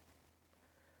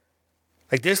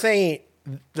 Like this ain't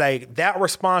like that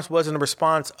response wasn't a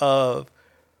response of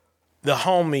the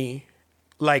homie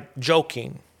like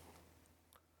joking.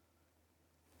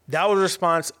 That was a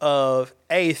response of,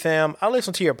 hey fam, I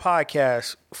listen to your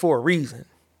podcast for a reason.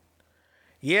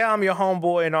 Yeah, I'm your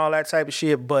homeboy and all that type of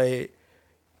shit, but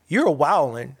you're a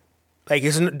wildin'.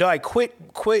 Like,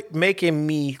 quit making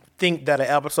me think that an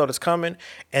episode is coming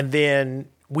and then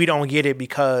we don't get it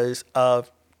because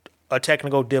of a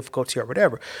technical difficulty or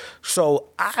whatever. So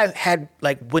I had,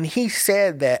 like, when he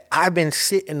said that, I've been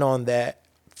sitting on that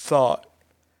thought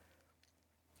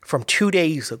from 2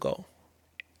 days ago.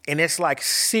 And it's like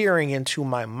searing into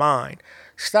my mind.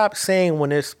 Stop saying when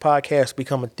this podcast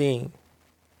become a thing,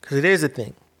 because it is a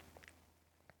thing.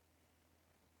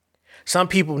 Some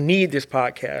people need this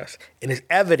podcast, and it's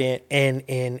evident.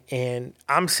 And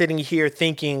I'm sitting here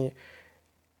thinking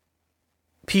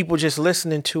people just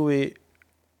listening to it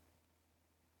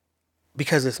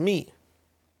because it's me.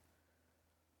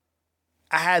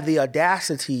 I had the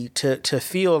audacity to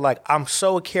feel like I'm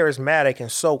so charismatic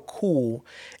and so cool,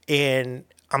 and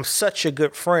I'm such a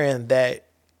good friend that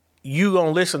you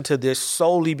gonna listen to this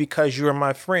solely because you're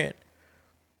my friend.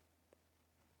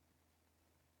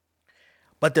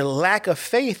 But the lack of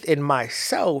faith in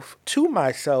myself, to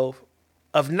myself,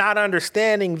 of not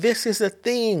understanding this is a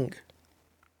thing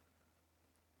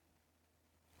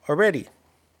already.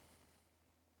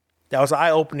 That was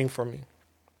eye-opening for me.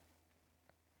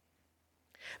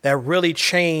 That really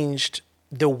changed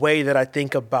the way that I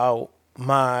think about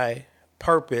my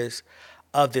purpose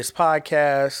of this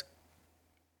podcast,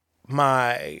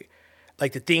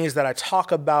 the things that I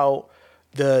talk about,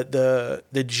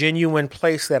 the genuine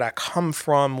place that I come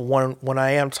from when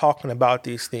I am talking about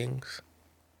these things.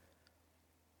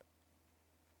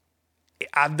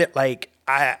 I've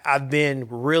been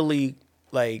really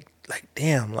like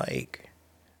damn, like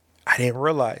I didn't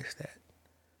realize that.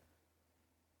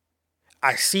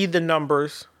 I see the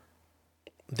numbers.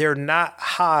 They're not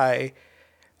high.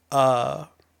 They're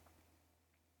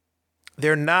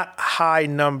not high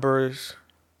numbers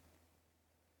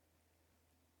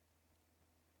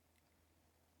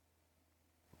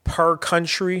per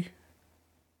country,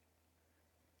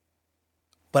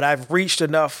 but I've reached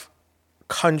enough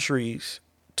countries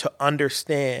to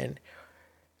understand,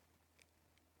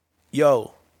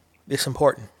 yo, this is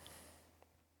important.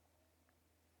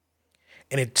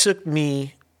 And it took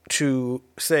me to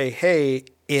say, hey,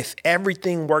 if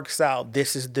everything works out,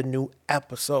 this is the new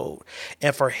episode.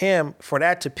 And for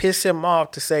that to piss him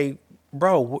off, to say,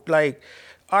 bro, like,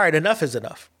 all right, enough is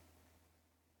enough.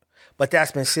 But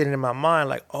that's been sitting in my mind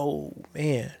like, oh,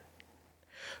 man.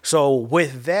 So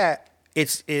with that,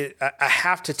 I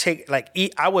have to take,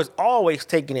 I was always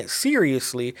taking it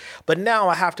seriously, but now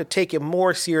I have to take it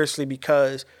more seriously,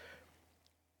 because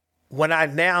when I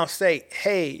now say,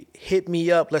 hey, hit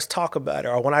me up, let's talk about it,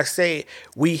 or when I say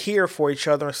we here for each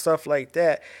other and stuff like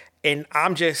that, and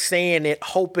I'm just saying it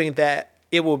hoping that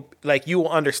it will, like, you will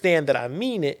understand that I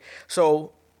mean it.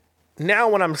 So now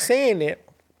when I'm saying it,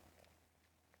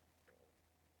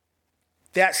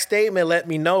 that statement let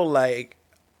me know, like,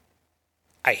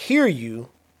 I hear you,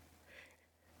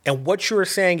 and what you're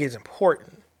saying is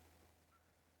important.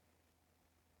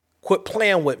 Quit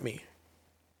playing with me.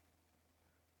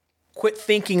 Quit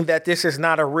thinking that this is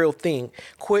not a real thing.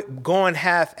 Quit going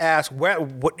half-ass.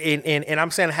 And I'm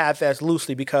saying half-ass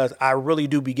loosely because I really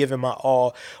do be giving my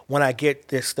all when I get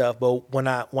this stuff. But when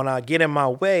I get in my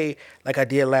way, like I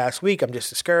did last week, I'm just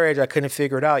discouraged. I couldn't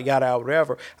figure it out. Yada,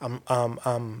 whatever.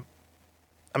 I'm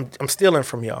stealing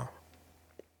from y'all.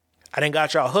 I done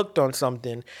got y'all hooked on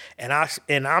something, and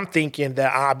I'm thinking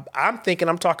that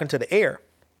I'm talking to the air.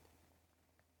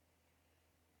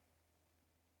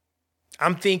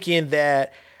 I'm thinking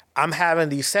that I'm having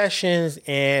these sessions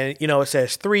and, it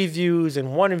says 3 views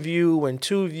and 1 view and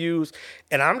 2 views.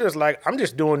 And I'm just like, I'm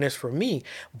just doing this for me,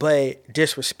 but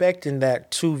disrespecting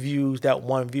that 2 views, that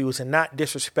 1 views, and not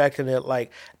disrespecting it,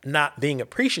 like not being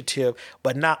appreciative,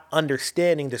 but not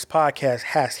understanding this podcast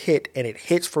has hit, and it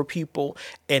hits for people,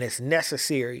 and it's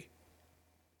necessary.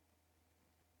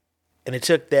 And it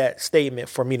took that statement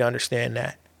for me to understand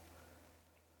that.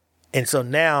 And so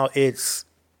now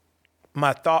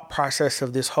my thought process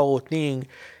of this whole thing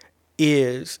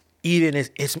is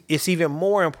it's even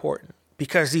more important,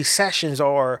 because these sessions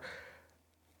are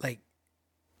like,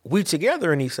 we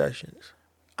together in these sessions.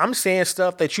 I'm saying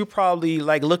stuff that you probably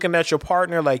like looking at your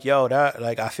partner like, yo, that,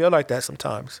 like, I feel like that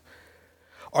sometimes.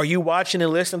 Are you watching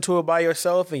and listening to it by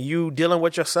yourself and you dealing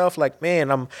with yourself like,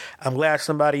 man, I'm glad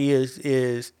somebody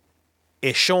is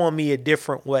showing me a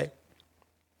different way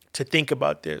to think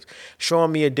about this,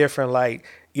 showing me a different light,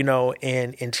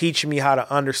 and teaching me how to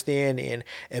understand and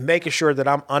making sure that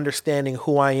I'm understanding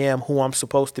who I am, who I'm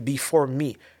supposed to be for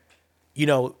me.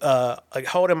 like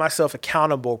holding myself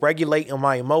accountable, regulating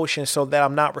my emotions so that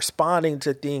I'm not responding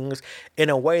to things in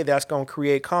a way that's going to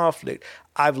create conflict.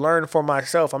 I've learned for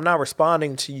myself, I'm not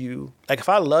responding to you. Like if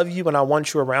I love you and I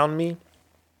want you around me,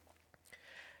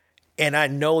 and I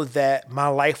know that my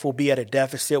life will be at a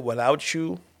deficit without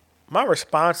you, my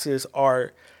responses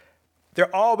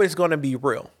they're always going to be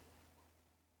real.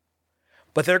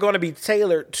 But they're going to be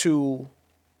tailored to,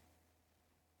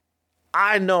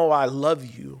 I know I love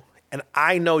you, and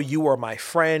I know you are my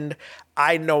friend.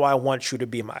 I know I want you to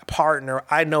be my partner.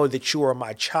 I know that you are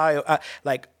my child.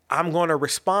 I'm going to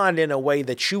respond in a way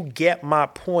that you get my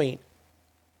point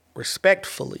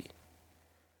respectfully.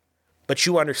 But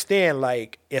you understand,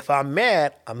 like, if I'm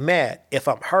mad, I'm mad. If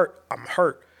I'm hurt, I'm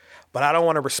hurt. But I don't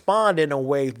want to respond in a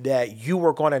way that you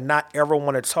are going to not ever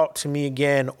want to talk to me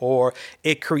again, or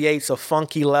it creates a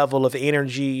funky level of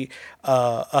energy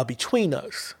between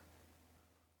us.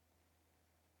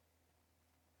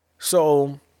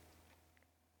 So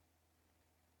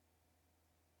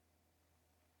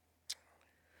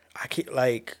I can't,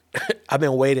 like, I've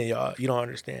been waiting, y'all. You don't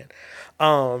understand.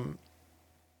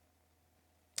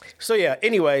 So yeah,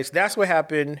 anyways, that's what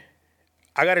happened.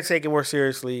 I got to take it more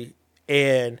seriously.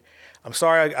 And I'm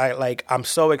sorry, I'm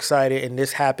so excited. And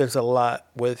this happens a lot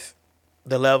with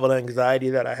the level of anxiety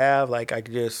that I have. Like, I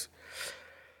get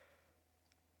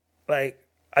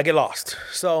lost.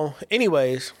 So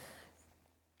anyways,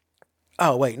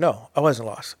 oh wait, no, I wasn't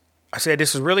lost. I said,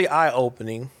 this is really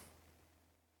eye-opening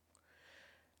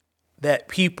that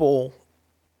people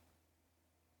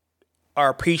are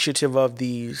appreciative of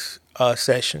these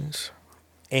sessions,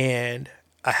 and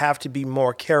I have to be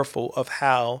more careful of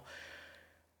how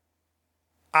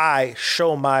I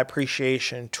show my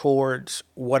appreciation towards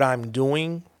what I'm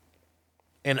doing,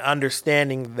 and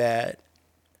understanding that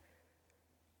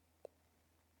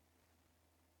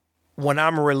when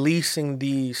I'm releasing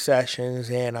these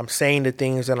sessions and I'm saying the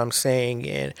things that I'm saying,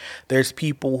 and there's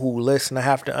people who listen, I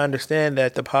have to understand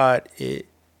that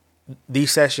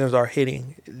these sessions are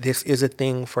hitting. This is a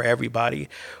thing for everybody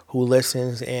who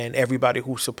listens, and everybody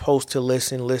who's supposed to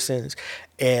listen listens,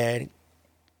 and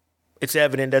it's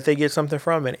evident that they get something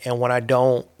from it. And when I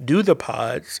don't do the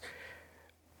pods,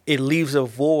 it leaves a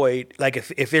void. Like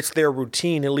if it's their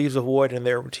routine, it leaves a void in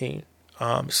their routine.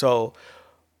 So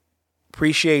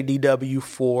appreciate DW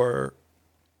for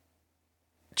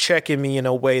checking me in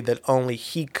a way that only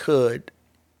he could,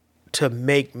 to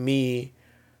make me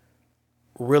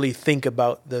really think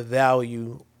about the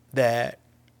value that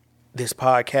this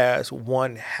podcast,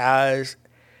 one, has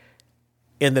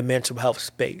in the mental health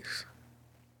space.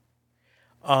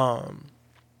 But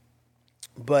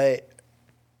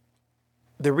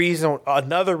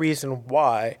another reason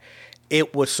why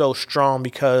it was so strong,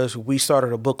 because we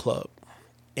started a book club,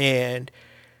 and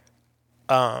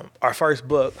our first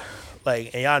book,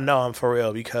 and y'all know I'm for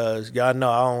real, because y'all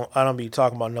know I don't be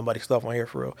talking about nobody's stuff on here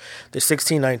for real. The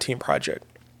 1619 Project.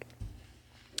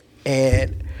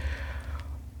 And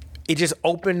it just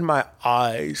opened my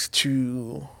eyes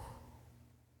to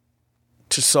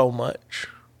so much.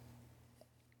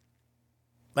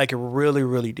 Like, it really,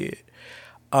 really did.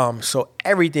 So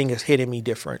everything is hitting me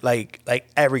different. Like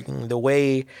everything. The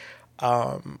way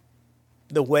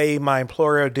my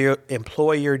employer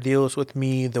deals with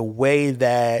me, the way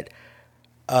that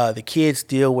the kids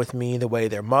deal with me, the way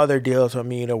their mother deals with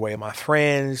me, the way my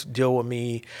friends deal with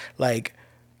me, like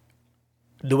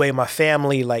the way my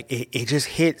family, it just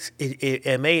hits,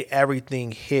 it made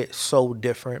everything hit so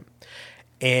different.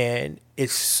 And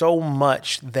it's so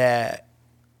much in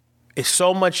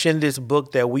this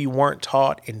book that we weren't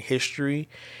taught in history,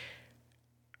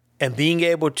 and being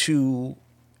able to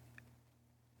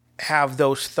have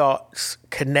those thoughts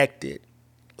connected,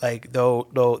 like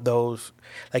those,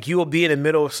 like you will be in the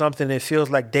middle of something that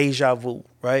feels like deja vu,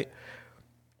 right?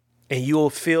 And you will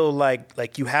feel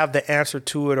like you have the answer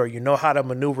to it, or you know how to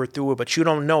maneuver through it, but you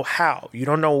don't know how. You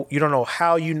don't know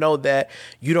how you know that.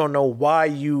 You don't know why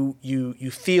you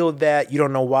feel that. You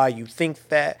don't know why you think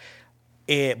that,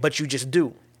 but you just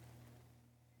do.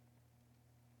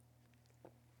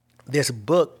 This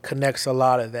book connected a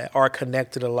lot of that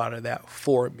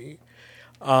for me.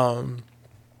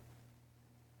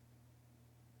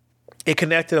 It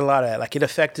connected a lot of that. Like, it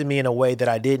affected me in a way that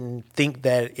I didn't think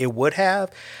that it would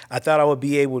have. I thought I would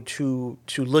be able to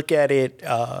look at it,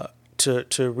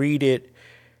 to read it,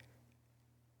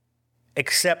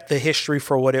 accept the history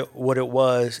for what it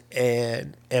was,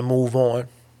 and move on.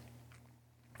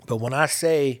 But when I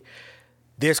say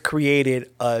this created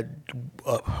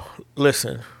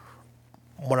listen,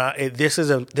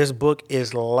 this book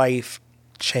is life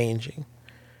changing.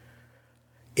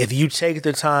 if you take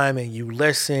the time and you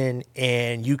listen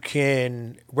and you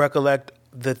can recollect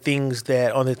the things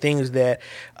that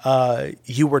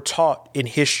you were taught in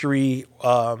history,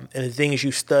 and the things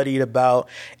you studied about,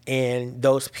 and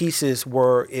those pieces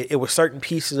it were certain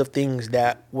pieces of things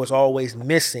that was always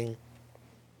missing.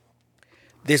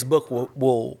 This book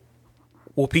will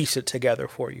piece it together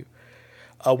for you.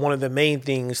 One of the main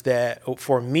things that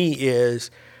for me is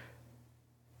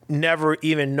never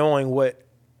even knowing what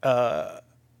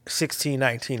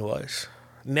 1619 was,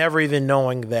 never even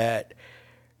knowing that,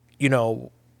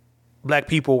 Black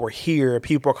people were here,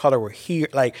 people of color were here.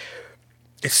 Like,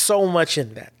 it's so much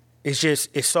in that.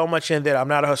 It's so much in that. I'm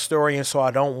not a historian, so I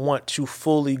don't want to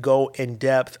fully go in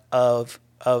depth of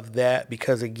that,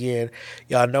 because again,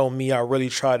 y'all know me, I really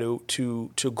try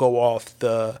to go off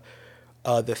the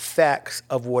facts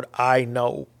of what I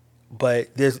know.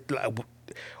 But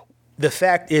the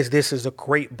fact is, this is a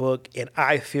great book, and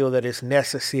I feel that it's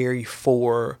necessary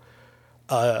for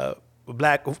Black.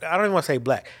 I don't even want to say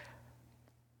Black.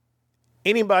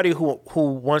 Anybody who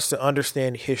wants to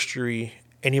understand history,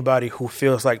 anybody who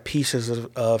feels like pieces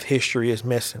of history is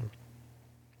missing,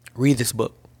 read this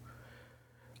book.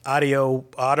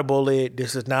 Audible it.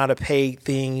 This is not a paid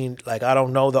thing. Like, I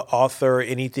don't know the author or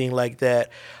anything like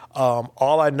that.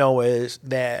 All I know is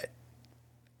that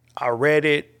I read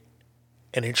it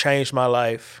and it changed my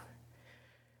life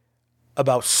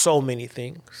about so many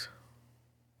things.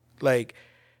 Like,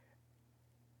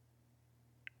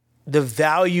 the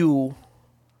value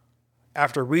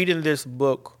after reading this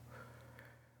book,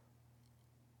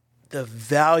 the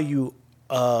value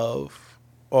of,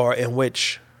 or in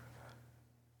which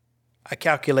I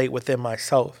calculate within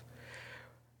myself,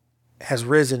 has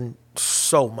risen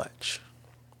so much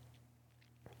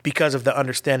because of the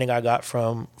understanding I got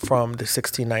from the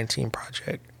 1619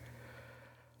 Project.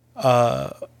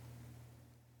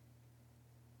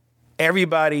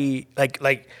 Everybody,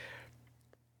 like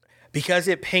because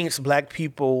it paints Black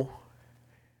people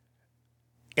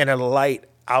in a light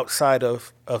outside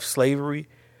of slavery,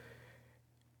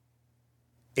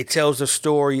 it tells a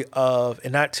story of,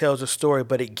 and not tells a story,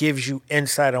 but it gives you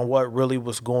insight on what really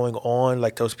was going on,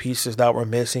 like those pieces that were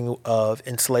missing of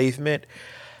enslavement.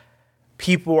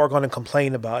 People are going to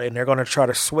complain about it, and they're going to try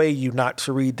to sway you not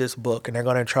to read this book, and they're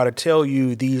going to try to tell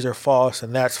you these are false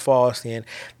and that's false, and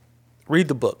read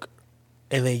the book.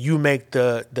 And then you make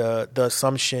the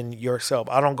assumption yourself.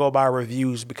 I don't go by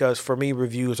reviews, because for me,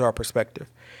 reviews are perspective.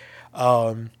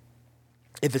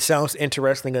 If it sounds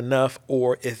interesting enough,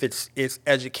 or if it's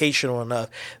educational enough,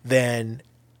 then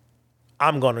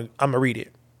I'm gonna read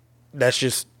it. That's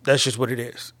just what it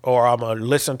is. Or I'm gonna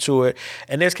listen to it.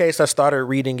 In this case, I started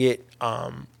reading it,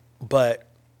 but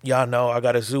y'all know I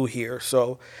got a zoo here,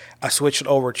 so I switched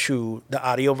over to the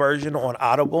audio version on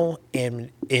Audible,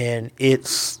 and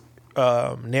it's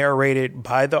narrated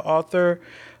by the author,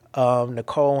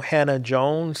 Nicole Hannah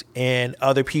Jones, and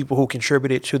other people who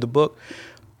contributed to the book.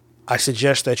 I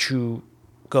suggest that you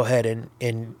go ahead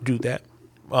and do that.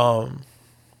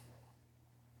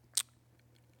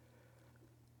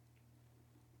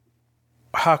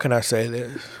 How can I say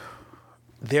this?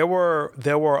 There were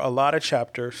a lot of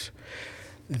chapters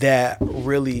that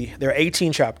really, there are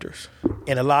 18 chapters,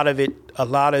 and a lot of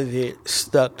it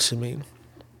stuck to me.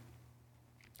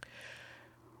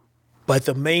 But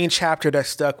the main chapter that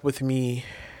stuck with me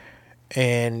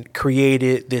and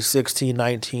created this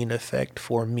 1619 effect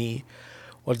for me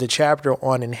was the chapter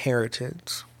on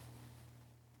inheritance.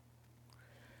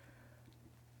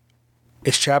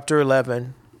 It's chapter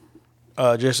 11,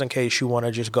 just in case you want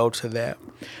to just go to that.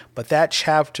 But that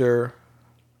chapter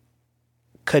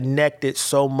connected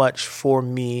so much for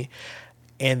me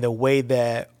in the way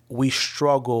that we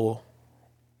struggle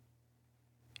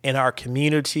in our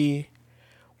community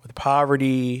with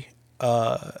poverty,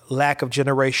 lack of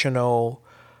generational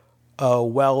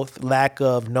wealth, lack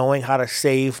of knowing how to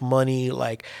save money,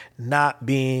 like not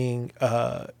being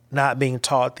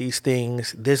taught these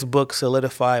things. This book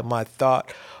solidified my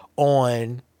thought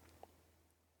on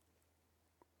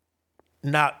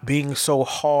not being so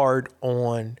hard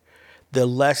on the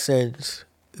lessons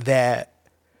that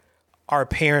our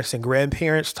parents and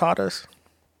grandparents taught us,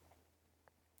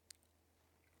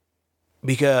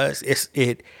 because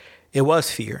it was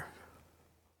fear.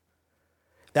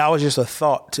 That was just a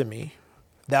thought to me.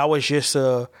 That was just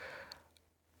a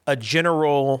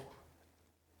general.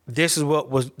 This is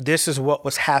what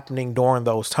was happening during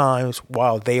those times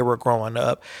while they were growing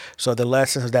up. So the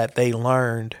lessons that they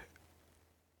learned,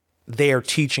 they are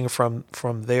teaching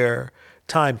from their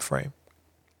time frame,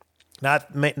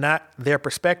 not their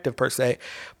perspective per se,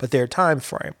 but their time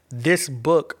frame. This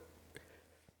book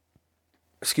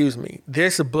excuse me,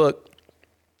 this book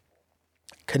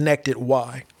connected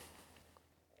why.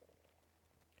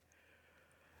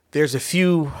 There's a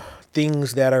few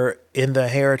things that are in the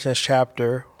inheritance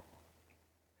chapter,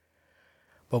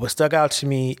 but what stuck out to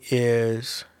me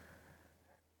is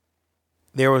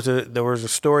there was a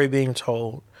story being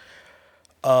told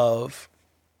of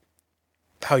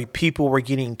how people were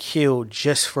getting killed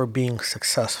just for being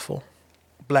successful.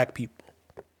 Black people.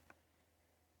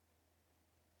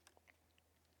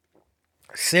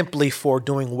 Simply for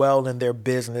doing well in their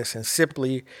business and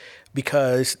simply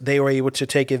because they were able to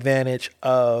take advantage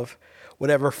of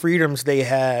whatever freedoms they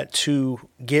had to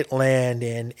get land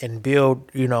and build,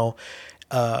 and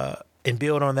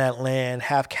build on that land,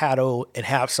 have cattle and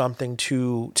have something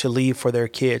to leave for their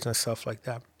kids and stuff like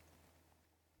that.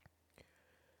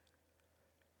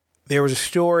 There was a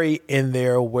story in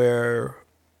there where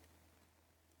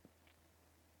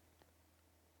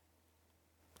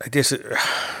there's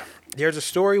a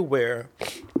story where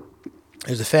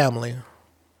there's a family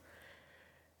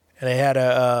and they had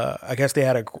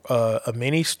a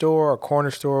mini store or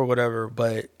corner store or whatever,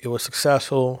 but it was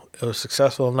successful. It was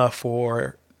successful enough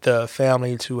for the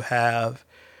family to have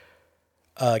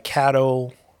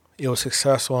cattle. It was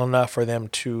successful enough for them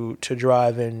to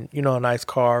drive in, a nice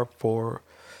car for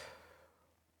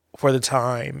the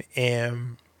time.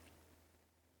 And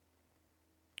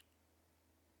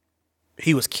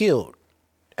he was killed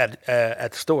at the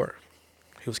store.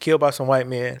 He was killed by some white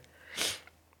men.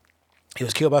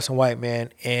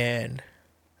 And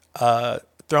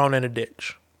thrown in a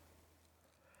ditch.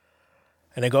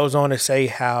 And it goes on to say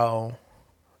how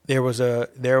there was a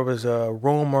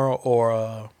rumor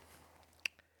or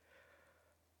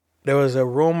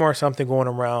something going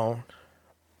around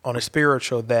on a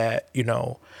spiritual that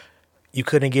you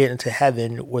couldn't get into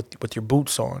heaven with your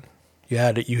boots on. You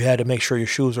had to make sure your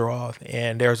shoes are off.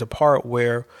 And there's a part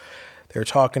where they're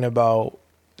talking about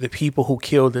the people who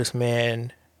killed this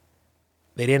man.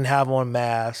 They didn't have on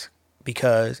masks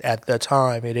because at the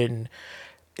time it didn't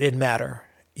matter.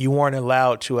 You weren't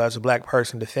allowed to, as a black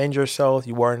person, defend yourself.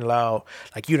 You weren't allowed,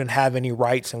 you didn't have any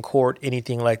rights in court,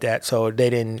 anything like that. So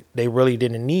they really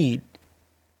didn't need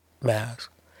masks.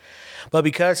 But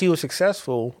because he was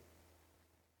successful,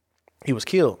 he was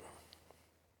killed.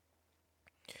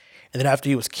 And then after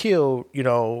he was killed,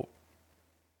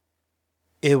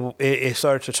 it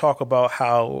started to talk about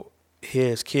how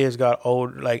his kids got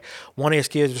old. Like one of his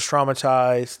kids was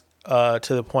traumatized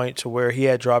to the point to where he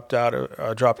had dropped out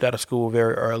of school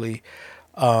very early.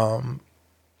 Had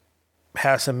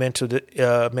some mental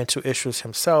issues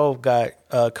himself. Got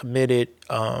committed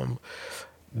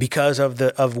because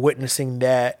of witnessing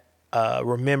that.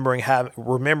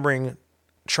 Remembering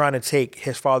trying to take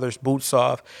his father's boots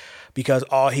off because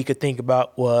all he could think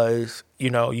about was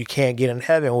you can't get in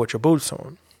heaven with your boots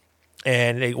on.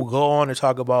 And they will go on to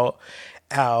talk about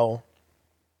how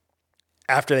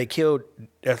after they killed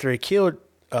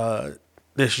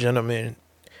this gentleman,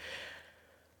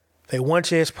 they went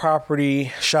to his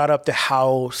property, shot up the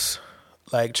house,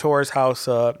 tore his house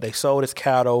up. They sold his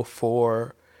cattle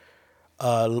for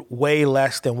way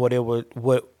less than what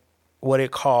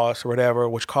it cost or whatever,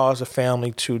 which caused the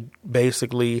family to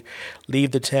basically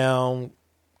leave the town.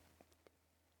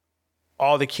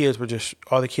 All the kids were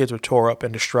tore up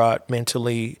and distraught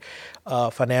mentally,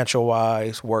 financial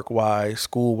wise, work wise,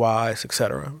 school wise,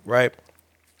 etc. Right?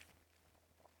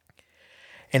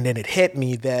 And then it hit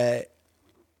me that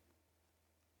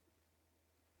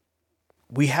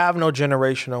we have no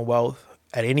generational wealth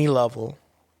at any level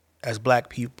as black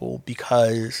people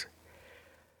because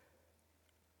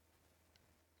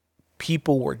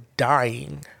people were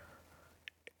dying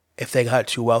if they got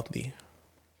too wealthy.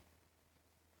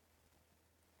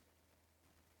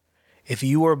 If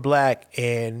you were black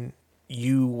and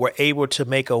you were able to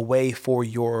make a way for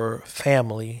your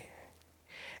family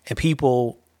and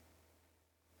people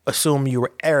assume you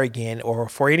were arrogant or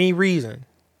for any reason,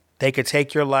 they could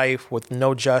take your life with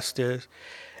no justice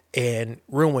and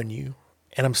ruin you.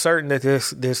 And I'm certain that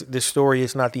this story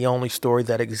is not the only story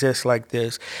that exists like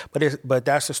this, but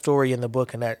that's a story in the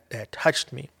book and that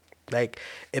touched me.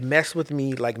 It messed with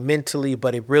me mentally,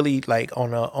 but it really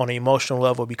on an emotional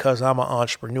level because I'm an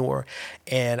entrepreneur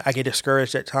and I get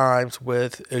discouraged at times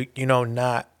with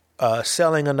not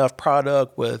selling enough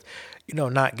product, with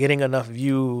not getting enough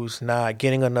views, not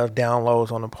getting enough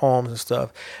downloads on the poems and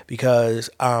stuff because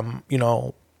I'm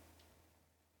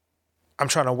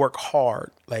trying to work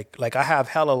hard. Like I have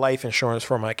hella life insurance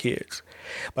for my kids,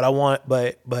 but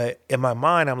in my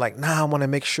mind I'm like, I want to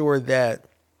make sure that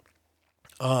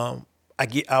I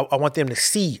want them to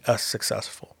see us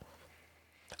successful.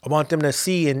 I want them to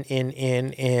see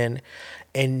in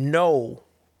and know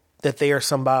that they are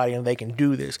somebody and they can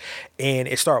do this. And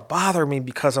it started bothering me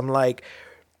because I'm like,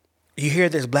 you hear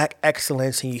this black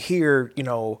excellence and you hear,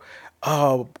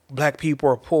 oh, black people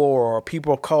are poor or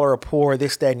people of color are poor,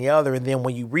 this, that, and the other. And then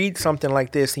when you read something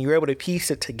like this and you're able to piece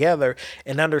it together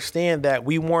and understand that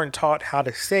we weren't taught how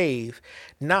to save,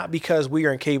 not because we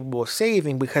are incapable of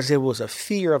saving, because it was a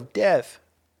fear of death.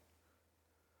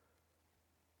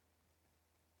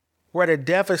 We're at a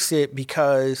deficit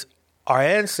because our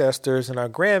ancestors and our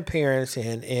grandparents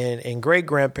and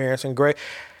great-grandparents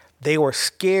they were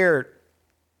scared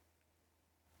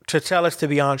to tell us to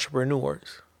be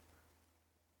entrepreneurs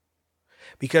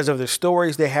because of the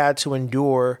stories they had to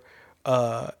endure,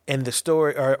 and the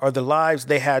story or the lives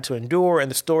they had to endure and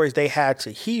the stories they had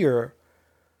to hear.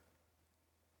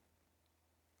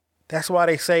 That's why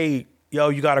they say, yo,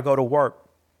 you got to go to work.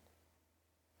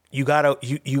 You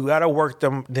gotta work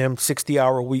them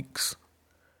 60-hour weeks.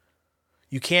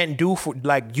 You can't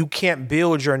you can't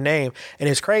build your name. And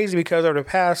it's crazy because over the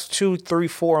past 2, 3,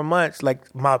 4 months,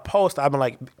 like my post, I've been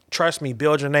like, trust me,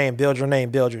 build your name, build your name,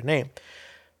 build your name.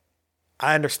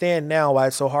 I understand now why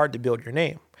it's so hard to build your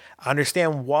name. I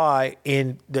understand why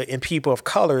in people of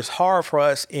color it's hard for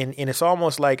us, and it's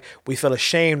almost like we feel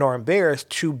ashamed or embarrassed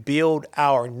to build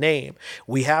our name.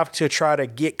 We have to try to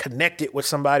get connected with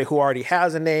somebody who already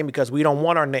has a name because we don't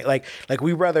want our name. Like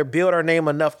we rather build our name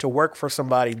enough to work for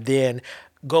somebody than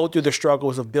go through the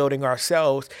struggles of building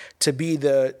ourselves to be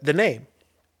the name.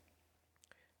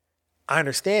 I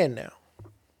understand now.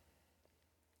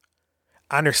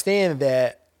 I understand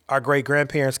that our great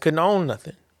grandparents couldn't own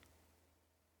nothing.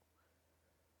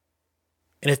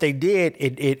 And if they did,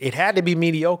 it had to be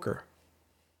mediocre.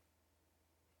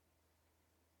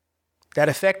 That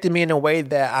affected me in a way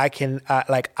that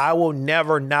I will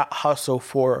never not hustle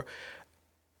for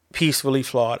Peacefully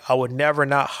Flawed. I would never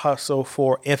not hustle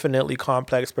for Infinitely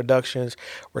Complex Productions,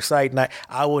 Recite Night.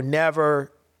 I will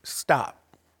never stop.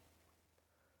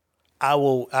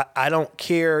 I don't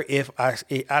care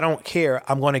I don't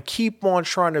care. I'm going to keep on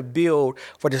trying to build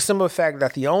for the simple fact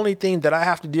that the only thing that I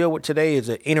have to deal with today is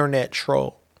an internet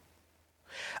troll.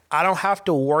 I don't have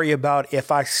to worry about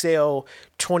if I sell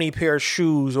 20 pair of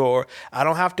shoes, or I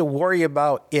don't have to worry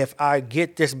about if I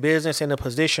get this business in a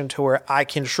position to where I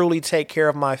can truly take care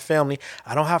of my family.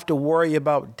 I don't have to worry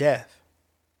about death.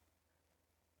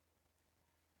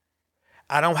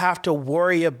 I don't have to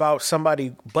worry about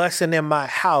somebody busting in my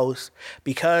house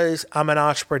because I'm an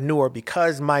entrepreneur,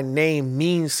 because my name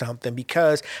means something,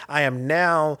 because I am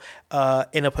now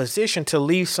in a position to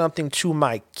leave something to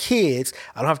my kids.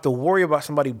 I don't have to worry about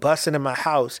somebody busting in my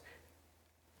house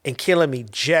and killing me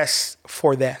just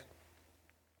for that.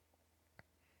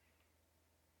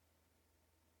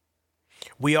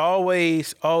 We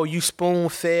always, oh, you spoon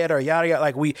fed or yada yada.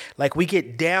 Like we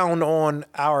get down on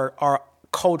our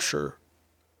culture.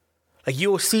 Like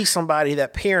you will see somebody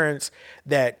that parents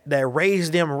that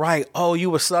raised them right. Oh,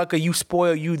 you a sucker, you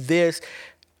spoil, you this.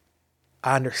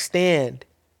 I understand.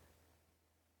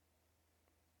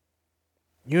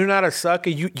 You're not a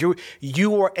sucker. You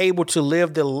were able to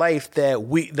live the life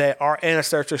that our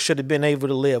ancestors should have been able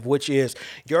to live, which is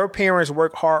your parents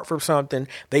work hard for something.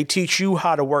 They teach you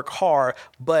how to work hard,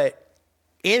 but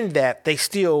in that, they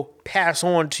still pass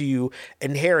on to you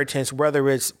inheritance, whether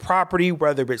it's property,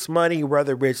 whether it's money,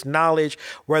 whether it's knowledge,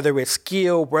 whether it's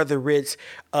skill, whether it's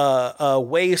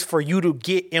ways for you to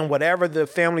get in whatever the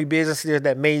family business is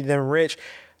that made them rich.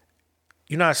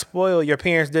 You're not spoiled. Your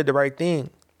parents did the right thing.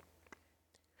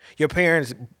 Your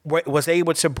parents was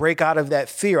able to break out of that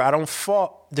fear. I don't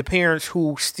fault the parents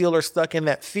who still are stuck in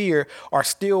that fear or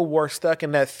still were stuck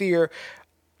in that fear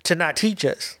to not teach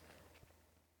us.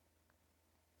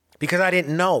 Because I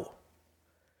didn't know.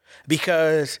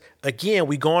 Because, again,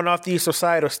 we going off these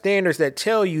societal standards that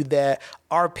tell you that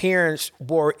our parents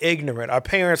were ignorant. Our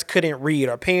parents couldn't read.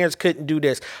 Our parents couldn't do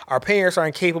this. Our parents are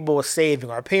incapable of saving.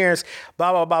 Our parents,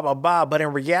 blah, blah, blah, blah, blah. But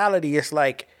in reality, it's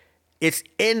like, it's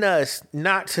in us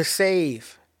not to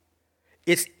save.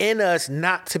 It's in us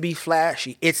not to be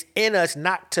flashy. It's in us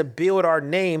not to build our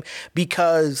name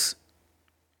because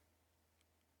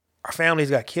our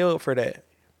families got killed for that.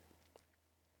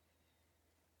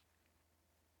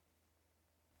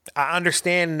 I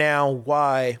understand now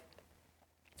why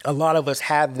a lot of us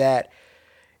have that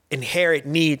inherent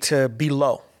need to be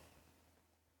low,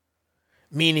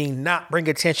 meaning not bring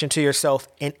attention to yourself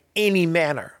in any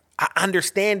manner. I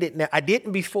understand it now. I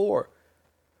didn't before.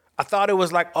 I thought it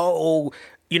was like, oh,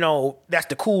 that's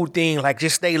the cool thing. Like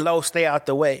just stay low, stay out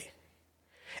the way.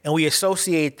 And we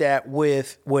associate that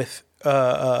with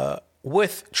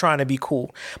with trying to be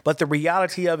cool. But the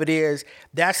reality of it is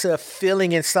that's a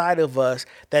feeling inside of us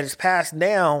that is passed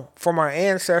down from our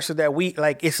ancestors that we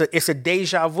like. It's a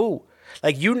deja vu.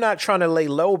 Like, you're not trying to lay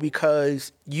low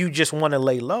because you just want to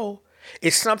lay low.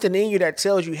 It's something in you that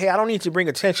tells you, hey, I don't need to bring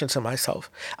attention to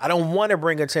myself. I don't want to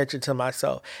bring attention to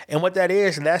myself. And what that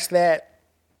is, that's that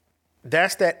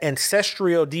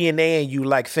ancestral DNA in you.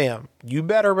 Like, fam, you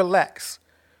better relax.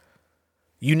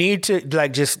 You need to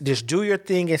like just do your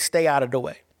thing and stay out of the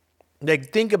way.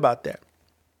 Like, think about that.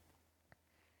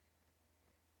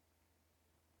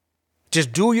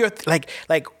 Just do your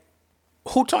like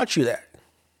who taught you that?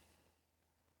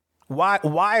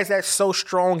 Why is that so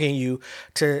strong in you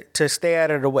to stay out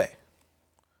of the way?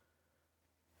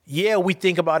 Yeah, we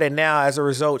think about it now as a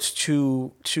result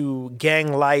to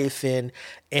gang life and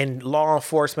law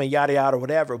enforcement, yada yada,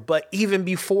 whatever. But even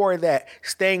before that,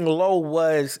 staying low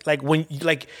was like when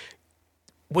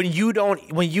you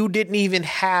didn't even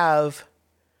have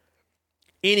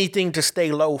anything to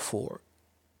stay low for.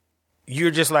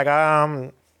 You're just like,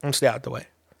 I'm stay out the way.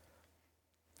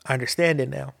 I understand it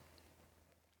now.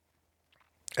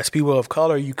 As people of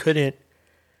color, you couldn't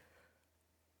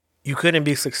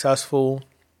be successful.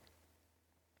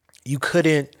 You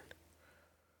couldn't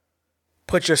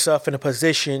put yourself in a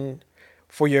position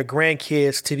for your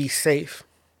grandkids to be safe.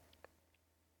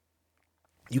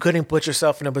 You couldn't put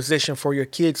yourself in a position for your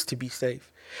kids to be safe.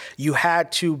 You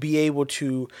had to be able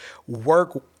to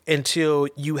work until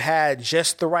you had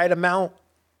just the right amount,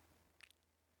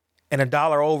 and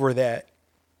 $1 over that,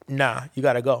 nah, you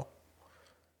got to go.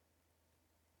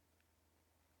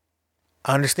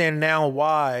 I understand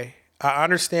why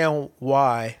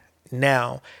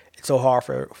now it's so hard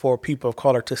for people of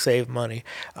color to save money.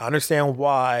 I understand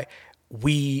why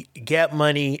we get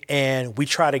money and we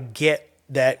try to get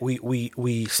that we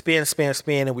spend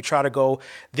and we try to go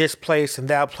this place and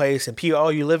that place, and people, oh,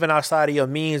 you living outside of your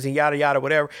means and yada yada,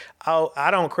 whatever. I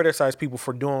don't criticize people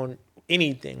for doing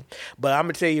anything, but I'm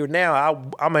gonna tell you now,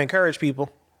 I'm gonna encourage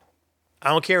people. I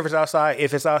don't care if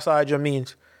it's outside your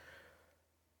means.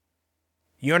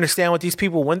 You understand what these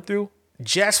people went through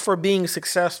just for being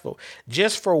successful,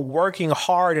 just for working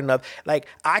hard enough. Like,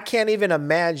 I can't even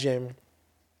imagine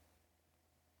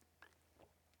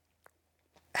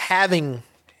having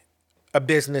a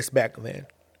business back then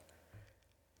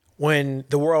when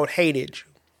the world hated you.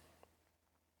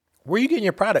 Where are you getting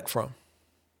your product from?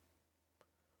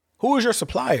 Who was your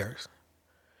suppliers?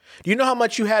 Do you know how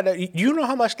much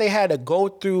they had to go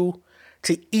through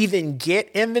to even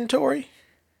get inventory?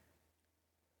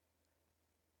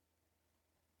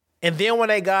 And then when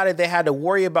they got it, they had to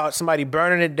worry about somebody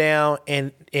burning it down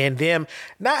and them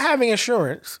not having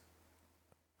insurance,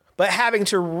 but having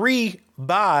to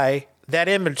rebuy that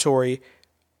inventory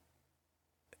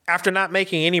after not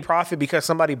making any profit because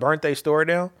somebody burnt their store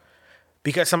down,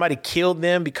 because somebody killed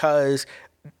them because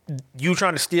you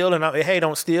trying to steal and hey,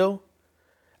 don't steal.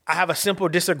 I have a simple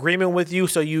disagreement with you,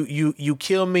 so you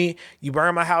kill me, you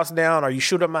burn my house down, or you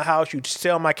shoot up my house, you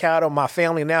sell my cattle, my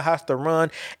family now has to run,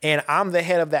 and I'm the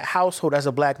head of that household as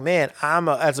a black man.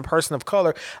 As a person of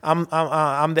color, I'm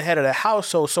the head of the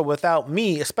household. So without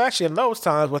me, especially in those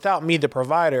times, without me, the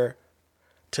provider,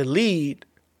 to lead,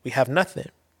 we have nothing.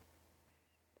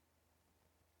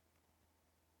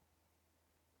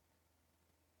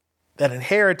 That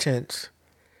inheritance,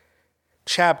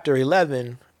 chapter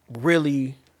 11,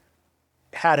 really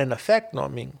had an effect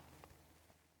on me.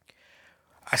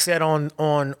 I said on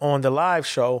the live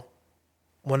show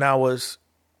when I was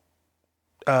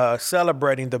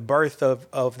celebrating the birth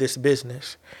of this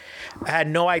business, I had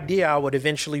no idea I would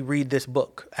eventually read this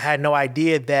book. I had no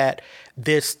idea that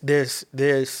this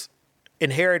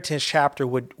inheritance chapter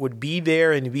would be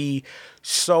there and be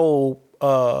so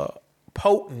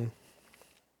potent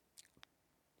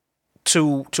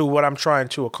to what I'm trying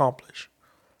to accomplish.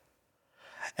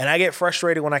 And I get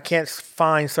frustrated when I can't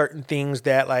find certain things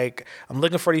that, like, I'm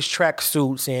looking for these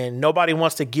tracksuits and nobody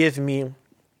wants to give me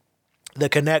the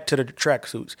connect to the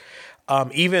tracksuits.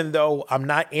 Even though I'm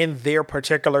not in their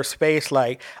particular space,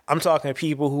 like, I'm talking to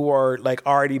people who are like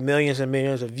already millions and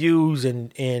millions of views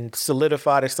and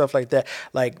solidified and stuff like that.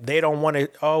 Like, they don't want to,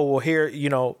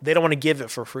 they don't want to give it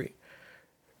for free.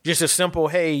 Just a simple,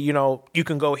 hey, you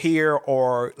can go here,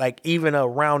 or like even a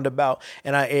roundabout.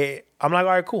 And I'm like,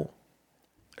 all right, cool.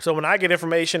 So when I get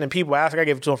information and people ask, I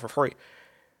give it to them for free.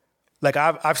 Like,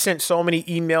 I've sent so many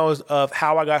emails of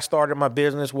how I got started in my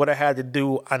business, what I had to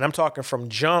do. And I'm talking from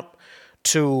jump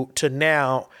to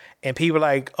now. And people are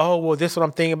like, oh, well, this is what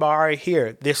I'm thinking about. All right,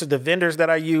 here. This is the vendors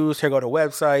that I use. Here go the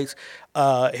websites.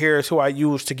 Here's who I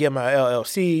use to get my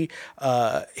LLC.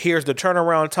 Here's the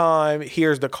turnaround time.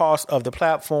 Here's the cost of the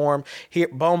platform. Here,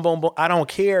 boom, boom, boom. I don't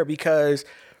care, because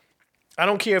I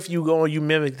don't care if you go and you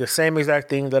mimic the same exact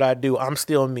thing that I do. I'm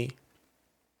still me.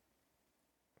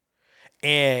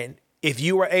 And if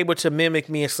you were able to mimic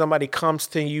me and somebody comes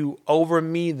to you over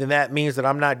me, then that means that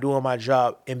I'm not doing my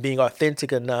job and being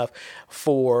authentic enough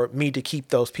for me to keep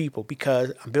those people,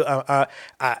 because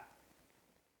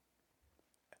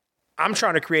I'm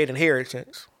trying to create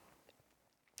inheritance.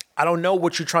 I don't know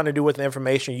what you're trying to do with the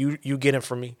information you getting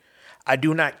from me. I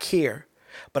do not care.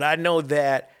 But I know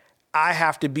that I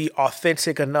have to be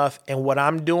authentic enough in what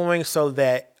I'm doing so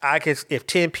that I can, if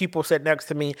 10 people sat next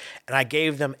to me and I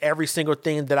gave them every single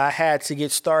thing that I had to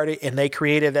get started and they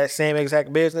created that same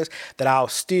exact business, that I'll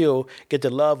still get the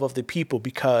love of the people,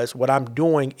 because what I'm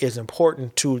doing is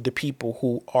important to the people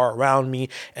who are around me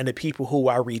and the people who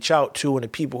I reach out to and the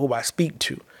people who I speak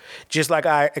to. Just like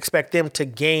I expect them to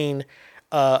gain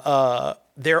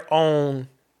their own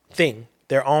thing,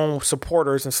 their own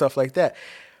supporters and stuff like that.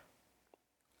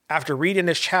 After reading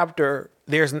this chapter,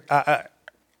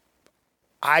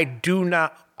 I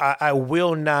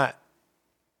will not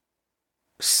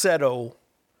settle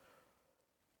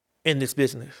in this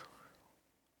business.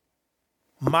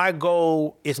 My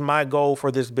goal is my goal for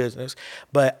this business,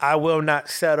 but I will not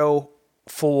settle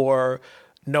for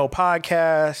no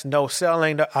podcast, no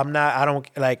selling. I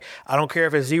don't care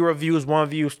if it's 0 views, 1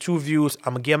 views, 2 views.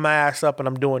 I'm gonna get my ass up and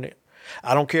I'm doing it.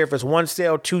 I don't care if it's 1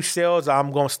 sale, 2 sales.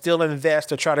 I'm going to still invest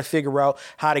to try to figure out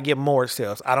how to get more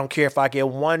sales. I don't care if I get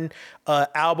 1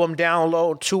 album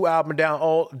download, 2 album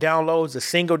downloads, a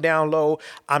single download.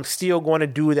 I'm still going to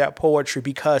do that poetry,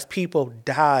 because people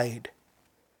died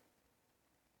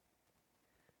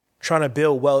trying to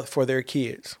build wealth for their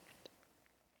kids.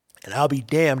 And I'll be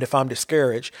damned if I'm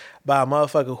discouraged by a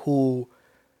motherfucker who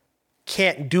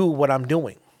can't do what I'm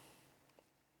doing.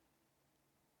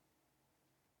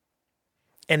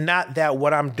 And not that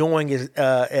what I'm doing is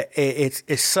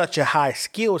it's such a high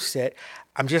skill set.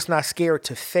 I'm just not scared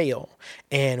to fail.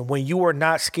 And when you are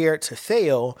not scared to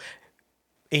fail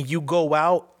and you go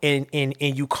out and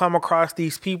you come across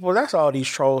these people, that's all these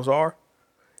trolls are.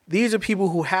 These are people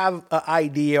who have an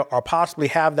idea or possibly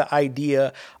have the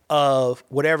idea of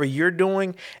whatever you're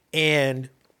doing, and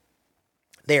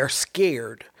they're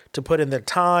scared to put in the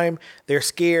time. They're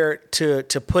scared to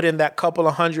put in that couple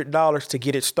of $100 to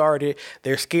get it started.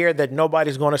 They're scared that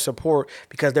nobody's going to support,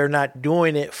 because they're not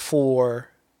doing it for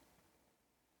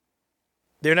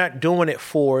the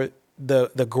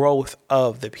growth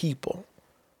of the people.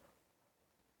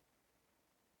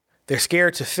 They're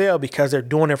scared to fail because they're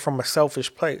doing it from a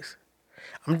selfish place.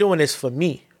 I'm doing this for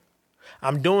me.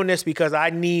 I'm doing this because I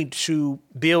need to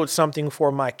build something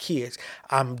for my kids.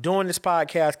 I'm doing this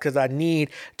podcast because I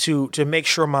need to make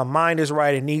sure my mind is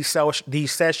right, and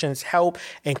these sessions help,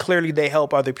 and clearly they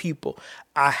help other people.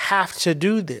 I have to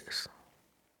do this.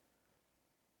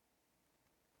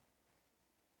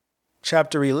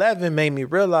 Chapter 11 made me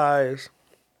realize,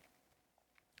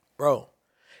 bro,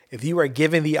 if you are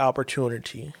given the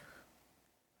opportunity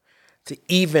to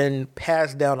even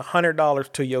pass down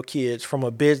 $100 to your kids from a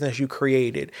business you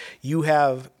created, you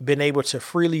have been able to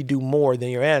freely do more than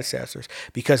your ancestors,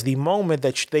 because the moment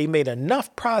that they made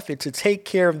enough profit to take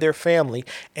care of their family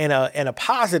in a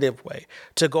positive way,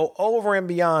 to go over and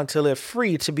beyond, to live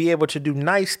free, to be able to do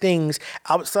nice things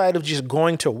outside of just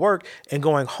going to work and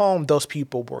going home, those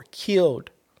people were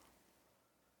killed.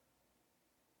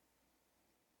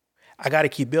 I got to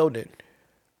keep building.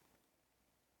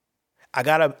 I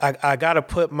gotta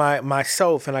put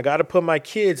myself and I gotta put my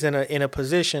kids in a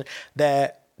position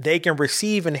that they can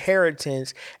receive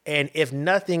inheritance. And if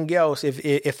nothing else,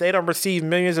 if they don't receive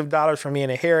millions of dollars from me in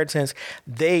inheritance,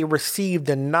 they receive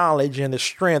the knowledge and the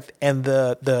strength and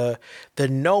the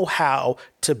know-how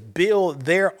to build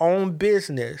their own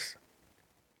business,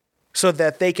 so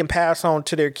that they can pass on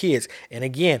to their kids. And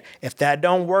again, if that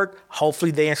don't work,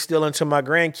 hopefully they instill into my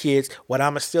grandkids what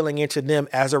I'm instilling into them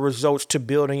as a result to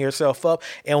building yourself up.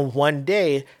 And one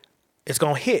day it's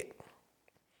going to hit.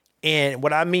 And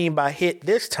what I mean by hit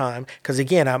this time, because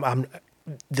again,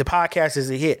 the podcast is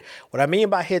a hit. What I mean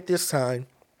by hit this time,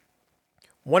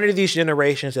 One of these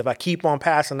generations, if I keep on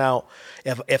passing out,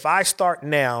 if I start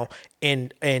now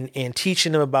and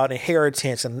teaching them about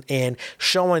inheritance and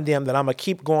showing them that I'm gonna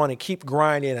keep going and keep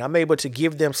grinding, and I'm able to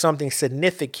give them something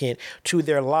significant to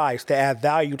their lives, to add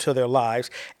value to their lives,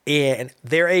 and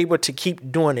they're able to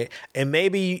keep doing it. And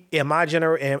maybe in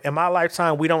my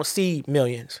lifetime, we don't see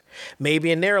millions.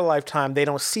 Maybe in their lifetime, they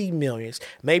don't see millions.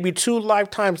 Maybe 2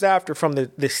 lifetimes after, from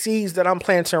the seeds that I'm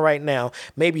planting right now,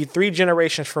 maybe 3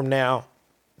 generations from now,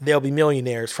 they'll be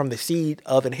millionaires from the seed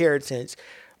of inheritance,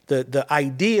 the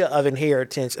idea of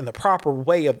inheritance, and the proper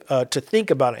way of to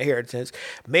think about inheritance.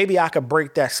 Maybe I could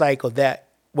break that cycle that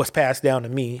was passed down to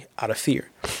me out of fear.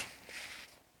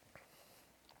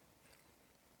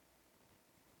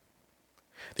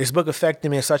 This book affected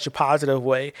me in such a positive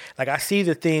way. Like, I see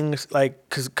the things, like,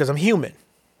 because I'm human.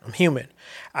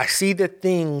 I see the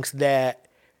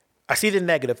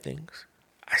negative things.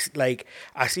 I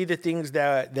see the things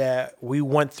that we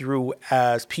went through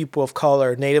as people of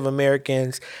color, Native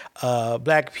Americans,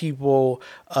 Black people.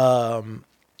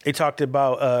 They talked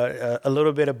about a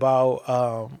little bit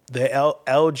about the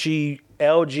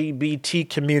LGBT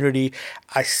community.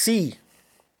 I see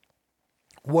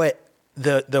what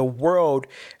the world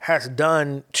has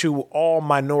done to all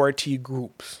minority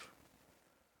groups.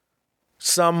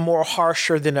 Some more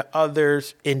harsher than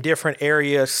others in different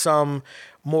areas, some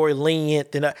more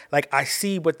lenient than, like, I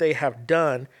see what they have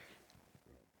done.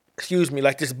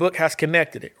 Like, this book has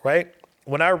connected it, right?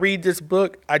 When I read this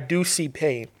book, I do see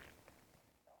pain.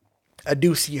 I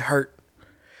do see hurt.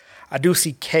 I do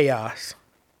see chaos.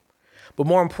 But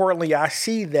more importantly, I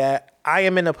see that I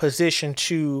am in a position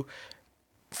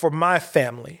for my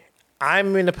family,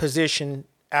 I'm in a position,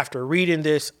 after reading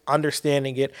this,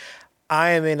 understanding it,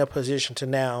 I am in a position to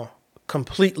now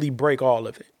completely break all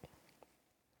of it.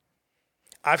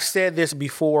 I've said this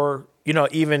before,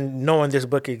 even knowing this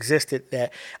book existed,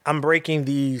 that I'm breaking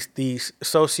the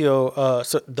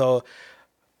societal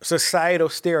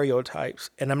stereotypes,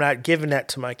 and I'm not giving that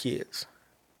to my kids.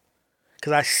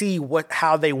 Because I see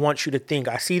how they want you to think.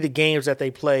 I see the games that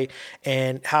they play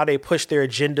and how they push their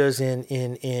agendas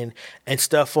and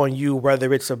stuff on you,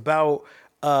 whether it's about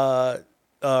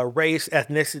race,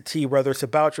 ethnicity, whether it's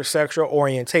about your sexual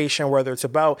orientation, whether it's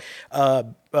about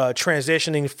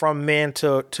transitioning from man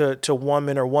to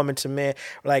woman or woman to man.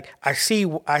 Like, I see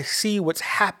what's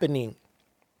happening.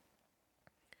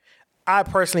 I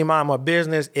personally mind my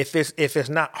business. If it's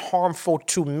not harmful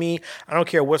to me, I don't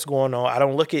care what's going on. I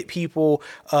don't look at people.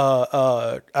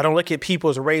 I don't look at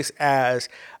people's race as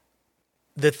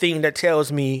the thing that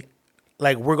tells me,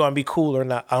 like, we're going to be cool or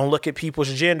not. I don't look at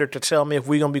people's gender to tell me if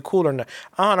we're going to be cool or not.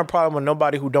 I don't have a problem with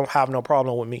nobody who don't have no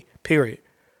problem with me, period.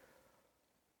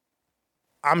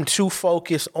 I'm too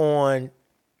focused on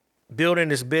building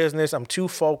this business. I'm too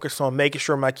focused on making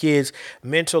sure my kids'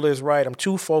 mental is right. I'm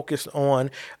too focused on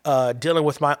dealing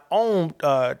with my own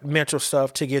mental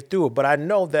stuff to get through it. But I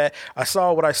know that I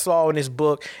saw what I saw in this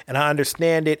book, and I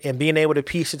understand it, and being able to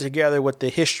piece it together with the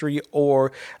history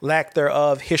or lack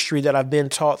thereof history that I've been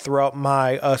taught throughout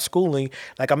my schooling.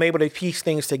 Like, I'm able to piece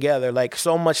things together. Like,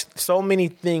 so many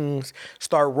things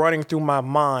start running through my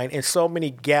mind, and so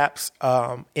many gaps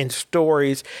in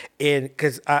stories. And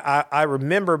because I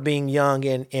remember being young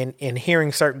and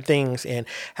hearing certain things and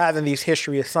having these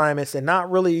history assignments and not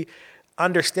really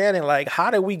understanding, like, how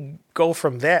do we go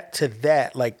from that to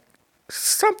that? Like,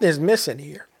 something's missing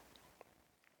here.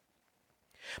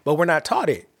 But we're not taught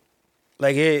it.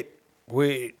 Like,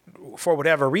 we for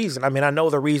whatever reason. I mean, I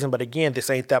know the reason, but again, this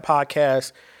ain't that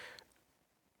podcast.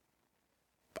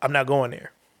 I'm not going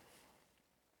there.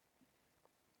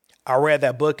 I read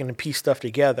that book and pieced stuff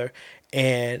together,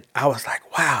 and I was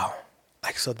like, wow.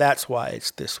 Like, so that's why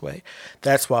it's this way.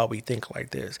 That's why we think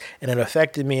like this. And it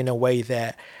affected me in a way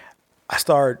that I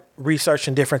started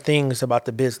researching different things about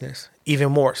the business,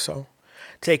 even more so.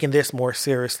 Taking this more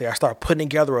seriously. I started putting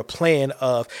together a plan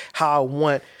of how I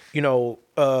want,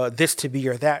 this to be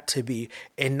or that to be.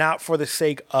 And not for the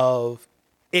sake of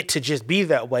it to just be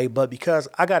that way, but because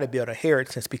I got to build a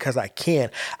inheritance, because I can.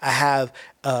 I have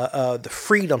the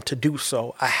freedom to do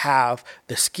so. I have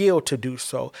the skill to do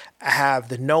so. I have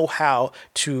the know-how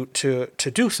to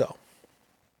do so.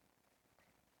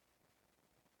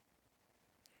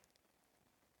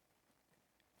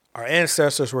 Our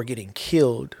ancestors were getting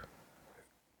killed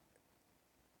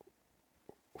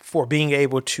for being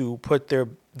able to put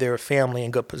their family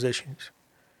in good positions.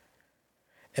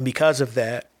 And because of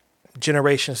that,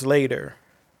 generations later,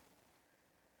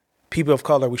 people of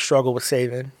color, we struggle with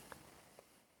saving.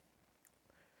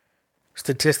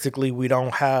 Statistically, we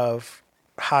don't have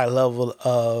high level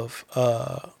of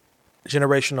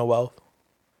generational wealth.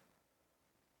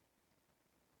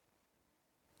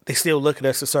 they still look at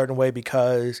us a certain way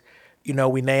because,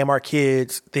 we name our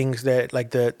kids things that,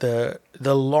 like the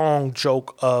long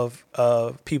joke of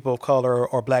people of color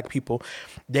or black people,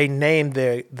 they name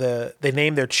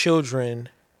their children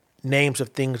names of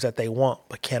things that they want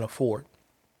but can't afford.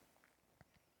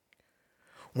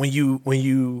 When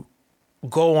you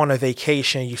go on a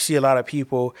vacation, you see a lot of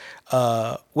people,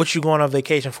 what you going on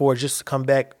vacation for? Just to come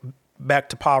back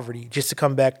to poverty, just to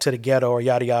come back to the ghetto or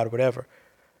yada yada, whatever.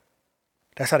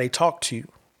 That's how they talk to you.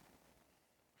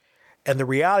 And the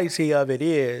reality of it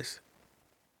is,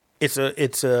 it's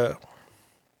a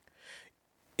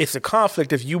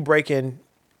conflict if you break in,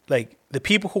 like the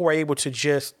people who are able to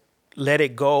just let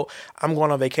it go. I'm going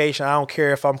on vacation. I don't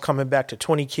care if I'm coming back to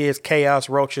 20 kids, chaos,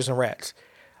 roaches, and rats.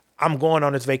 I'm going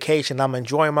on this vacation. I'm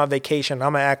enjoying my vacation.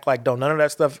 I'm going to act like none of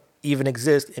that stuff even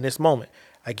exists in this moment.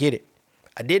 I get it.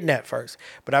 I didn't at first,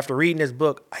 but after reading this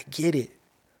book, I get it.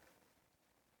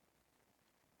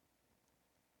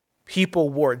 People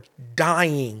were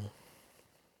dying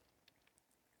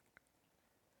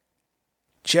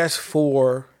just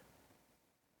for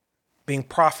being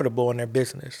profitable in their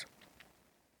business.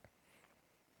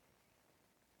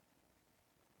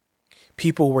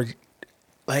 People were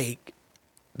like,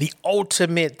 the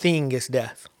ultimate thing is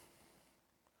death.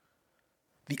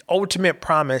 The ultimate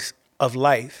promise of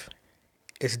life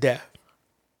is death.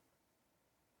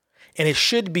 And it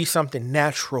should be something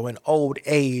natural in old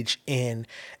age and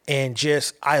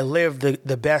just I lived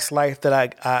the best life that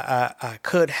I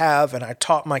could have, and I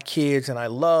taught my kids and I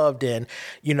loved, and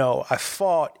I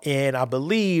fought and I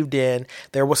believed, and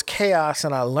there was chaos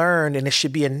and I learned, and it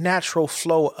should be a natural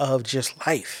flow of just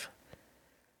life.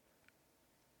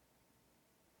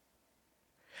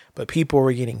 But people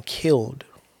were getting killed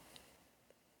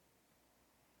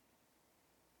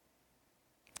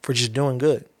for just doing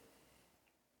good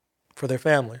for their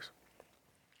families.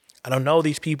 I don't know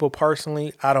these people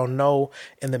personally. I don't know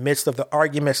in the midst of the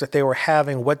arguments that they were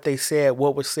having, what they said,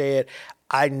 what was said.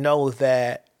 I know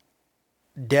that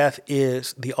death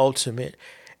is the ultimate.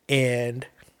 And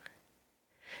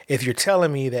if you're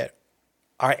telling me that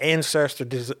our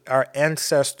ancestors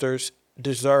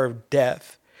deserve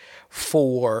death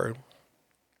for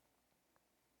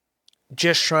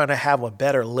just trying to have a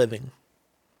better living,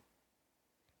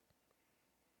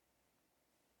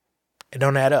 it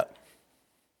don't add up.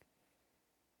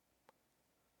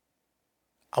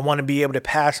 I want to be able to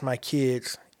pass my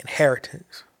kids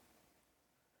inheritance,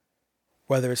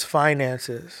 whether it's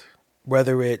finances,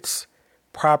 whether it's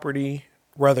property,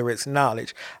 whether it's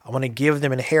knowledge. I want to give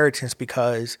them inheritance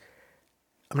because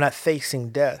I'm not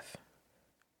facing death.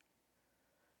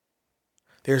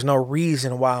 There's no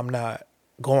reason why I'm not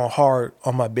going hard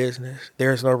on my business.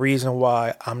 There's no reason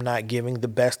why I'm not giving the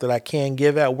best that I can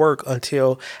give at work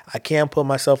until I can put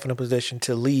myself in a position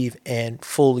to leave and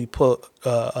fully put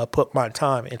my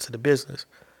time into the business.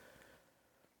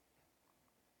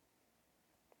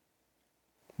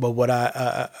 But what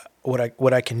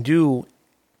I can do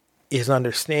is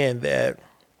understand that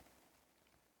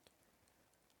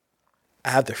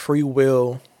I have the free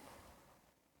will,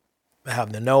 I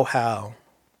have the know-how,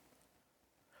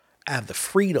 I have the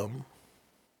freedom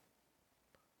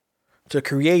to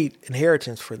create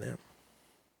inheritance for them.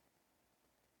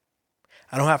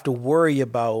 I don't have to worry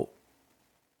about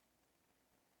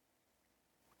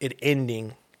it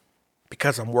ending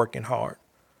because I'm working hard.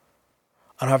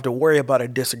 I don't have to worry about a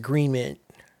disagreement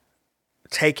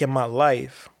taking my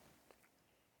life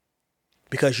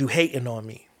because you hating on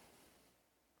me.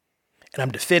 And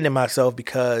I'm defending myself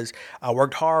because I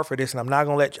worked hard for this, and I'm not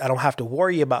going to I don't have to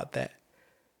worry about that.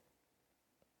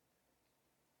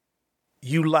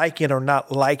 You liking or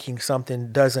not liking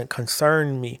something doesn't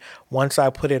concern me. Once I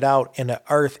put it out in the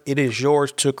earth, it is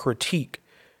yours to critique.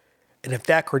 And if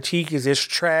that critique is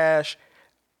trash,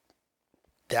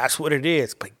 that's what it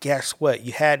is. But guess what?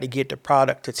 You had to get the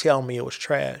product to tell me it was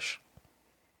trash.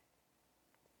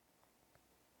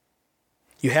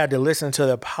 You had to listen to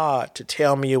the pod to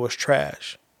tell me it was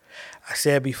trash. I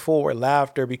said before,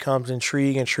 laughter becomes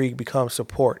intrigue, intrigue becomes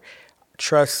support.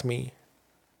 Trust me.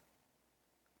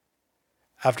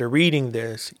 After reading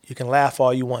this, you can laugh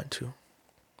all you want to.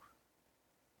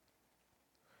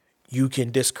 You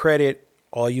can discredit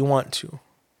all you want to,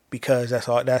 because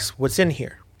that's what's in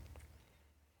here.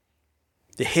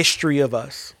 The history of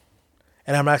us.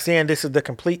 And I'm not saying this is the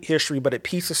complete history, but it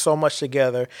pieces so much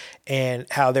together, and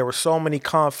how there were so many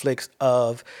conflicts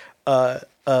there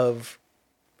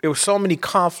was so many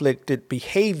conflicted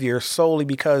behavior solely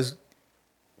because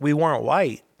we weren't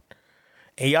white.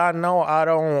 And y'all know I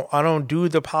don't do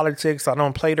the politics. I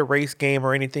don't play the race game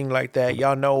or anything like that.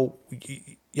 Y'all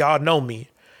know me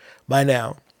by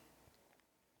now.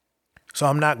 So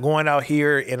I'm not going out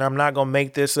here and I'm not going to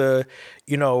make this a,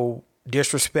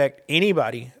 disrespect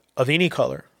anybody of any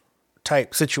color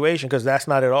type situation, because that's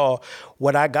not at all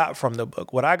what I got from the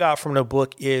book. What I got from the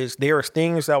book is there are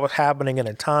things that was happening in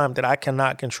a time that I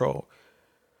cannot control.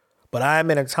 But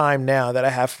I'm in a time now that I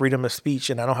have freedom of speech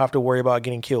and I don't have to worry about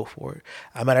getting killed for it.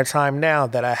 I'm at a time now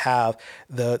that I have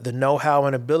the know-how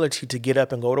and ability to get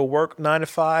up and go to work 9 to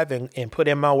 5 and put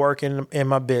in my work in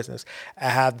my business. I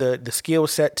have the skill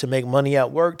set to make money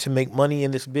at work, to make money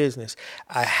in this business.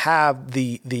 I have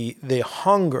the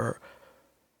hunger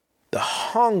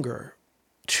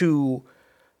to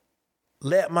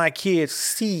let my kids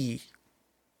see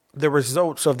the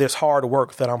results of this hard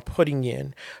work that I'm putting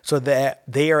in, so that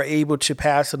they are able to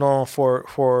pass it on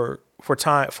for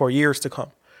years to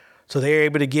come. So they're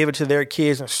able to give it to their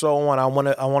kids and so on. I want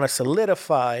to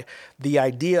solidify the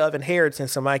idea of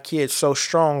inheritance in my kids so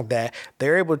strong that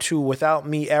they're able to, without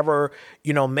me ever,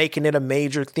 making it a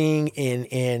major thing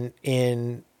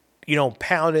in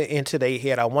pound it into their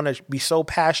head. I want to be so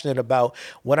passionate about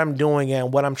what I'm doing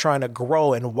and what I'm trying to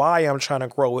grow and why I'm trying to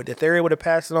grow it, that they're able to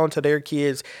pass it on to their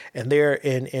kids and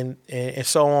and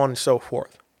so on and so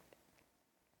forth.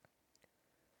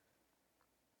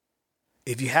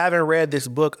 If you haven't read this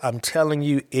book, I'm telling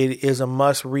you, it is a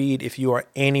must read if you are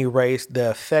any race. The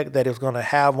effect that it's going to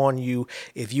have on you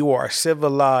if you are a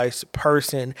civilized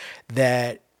person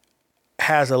that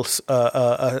has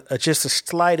just the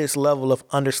slightest level of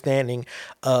understanding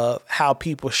of how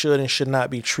people should and should not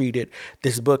be treated.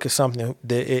 This book is something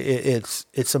that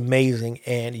it's amazing,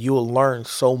 and you'll learn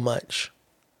so much.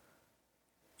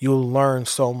 You'll learn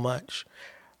so much.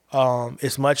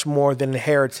 It's much more than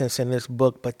inheritance in this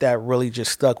book, but that really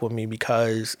just stuck with me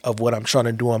because of what I'm trying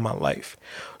to do in my life.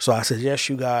 So I suggest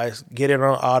you guys get it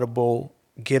on Audible,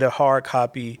 get a hard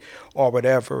copy or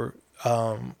whatever,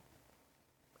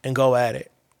 and go at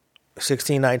it.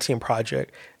 1619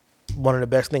 Project, one of the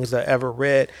best things I ever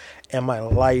read in my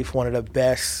life, one of the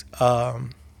best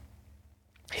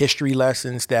history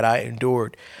lessons that I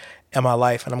endured in my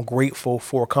life. And I'm grateful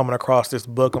for coming across this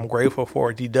book. I'm grateful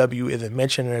for DW even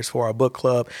mentioning this for our book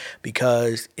club,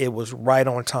 because it was right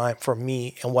on time for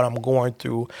me and what I'm going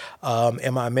through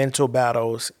in my mental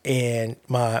battles and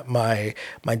my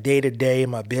day-to-day,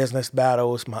 my business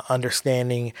battles, my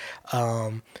understanding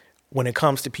when it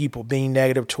comes to people being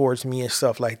negative towards me and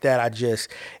stuff like that.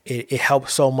 It helped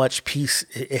so much peace.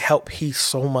 It helped piece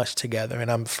so much together, and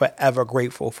I'm forever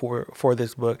grateful for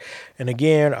this book. And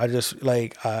again, I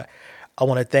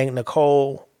want to thank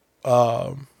Nicole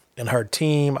and her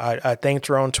team. I thanked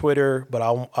her on Twitter, but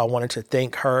I wanted to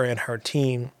thank her and her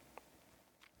team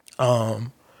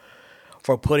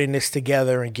for putting this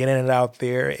together and getting it out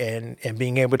there and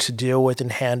being able to deal with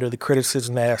and handle the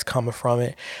criticism that's coming from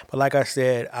it. But like I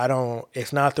said,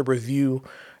 it's not the review.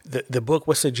 The book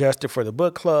was suggested for the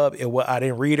book club. I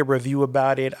didn't read a review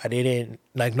about it.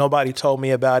 Nobody told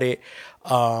me about it.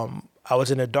 I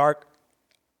was in the dark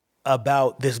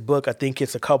about this book. I think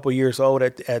it's a couple years old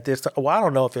at this time. Well, I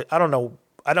don't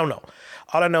know.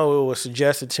 All I know, it was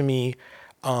suggested to me.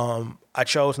 I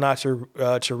chose not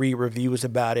to read reviews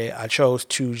about it. I chose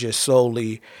to just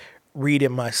solely read it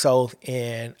myself,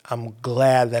 and I'm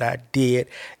glad that I did.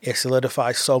 It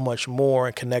solidified so much more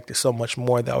and connected so much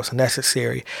more that was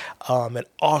necessary. It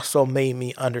also made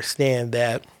me understand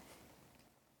that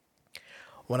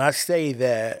when I say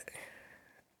that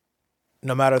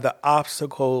no matter the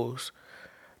obstacles,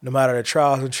 no matter the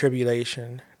trials and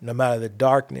tribulation, no matter the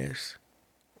darkness,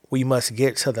 we must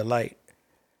get to the light.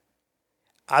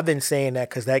 I've been saying that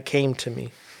because that came to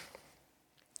me.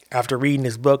 After reading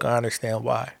this book, I understand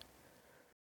why.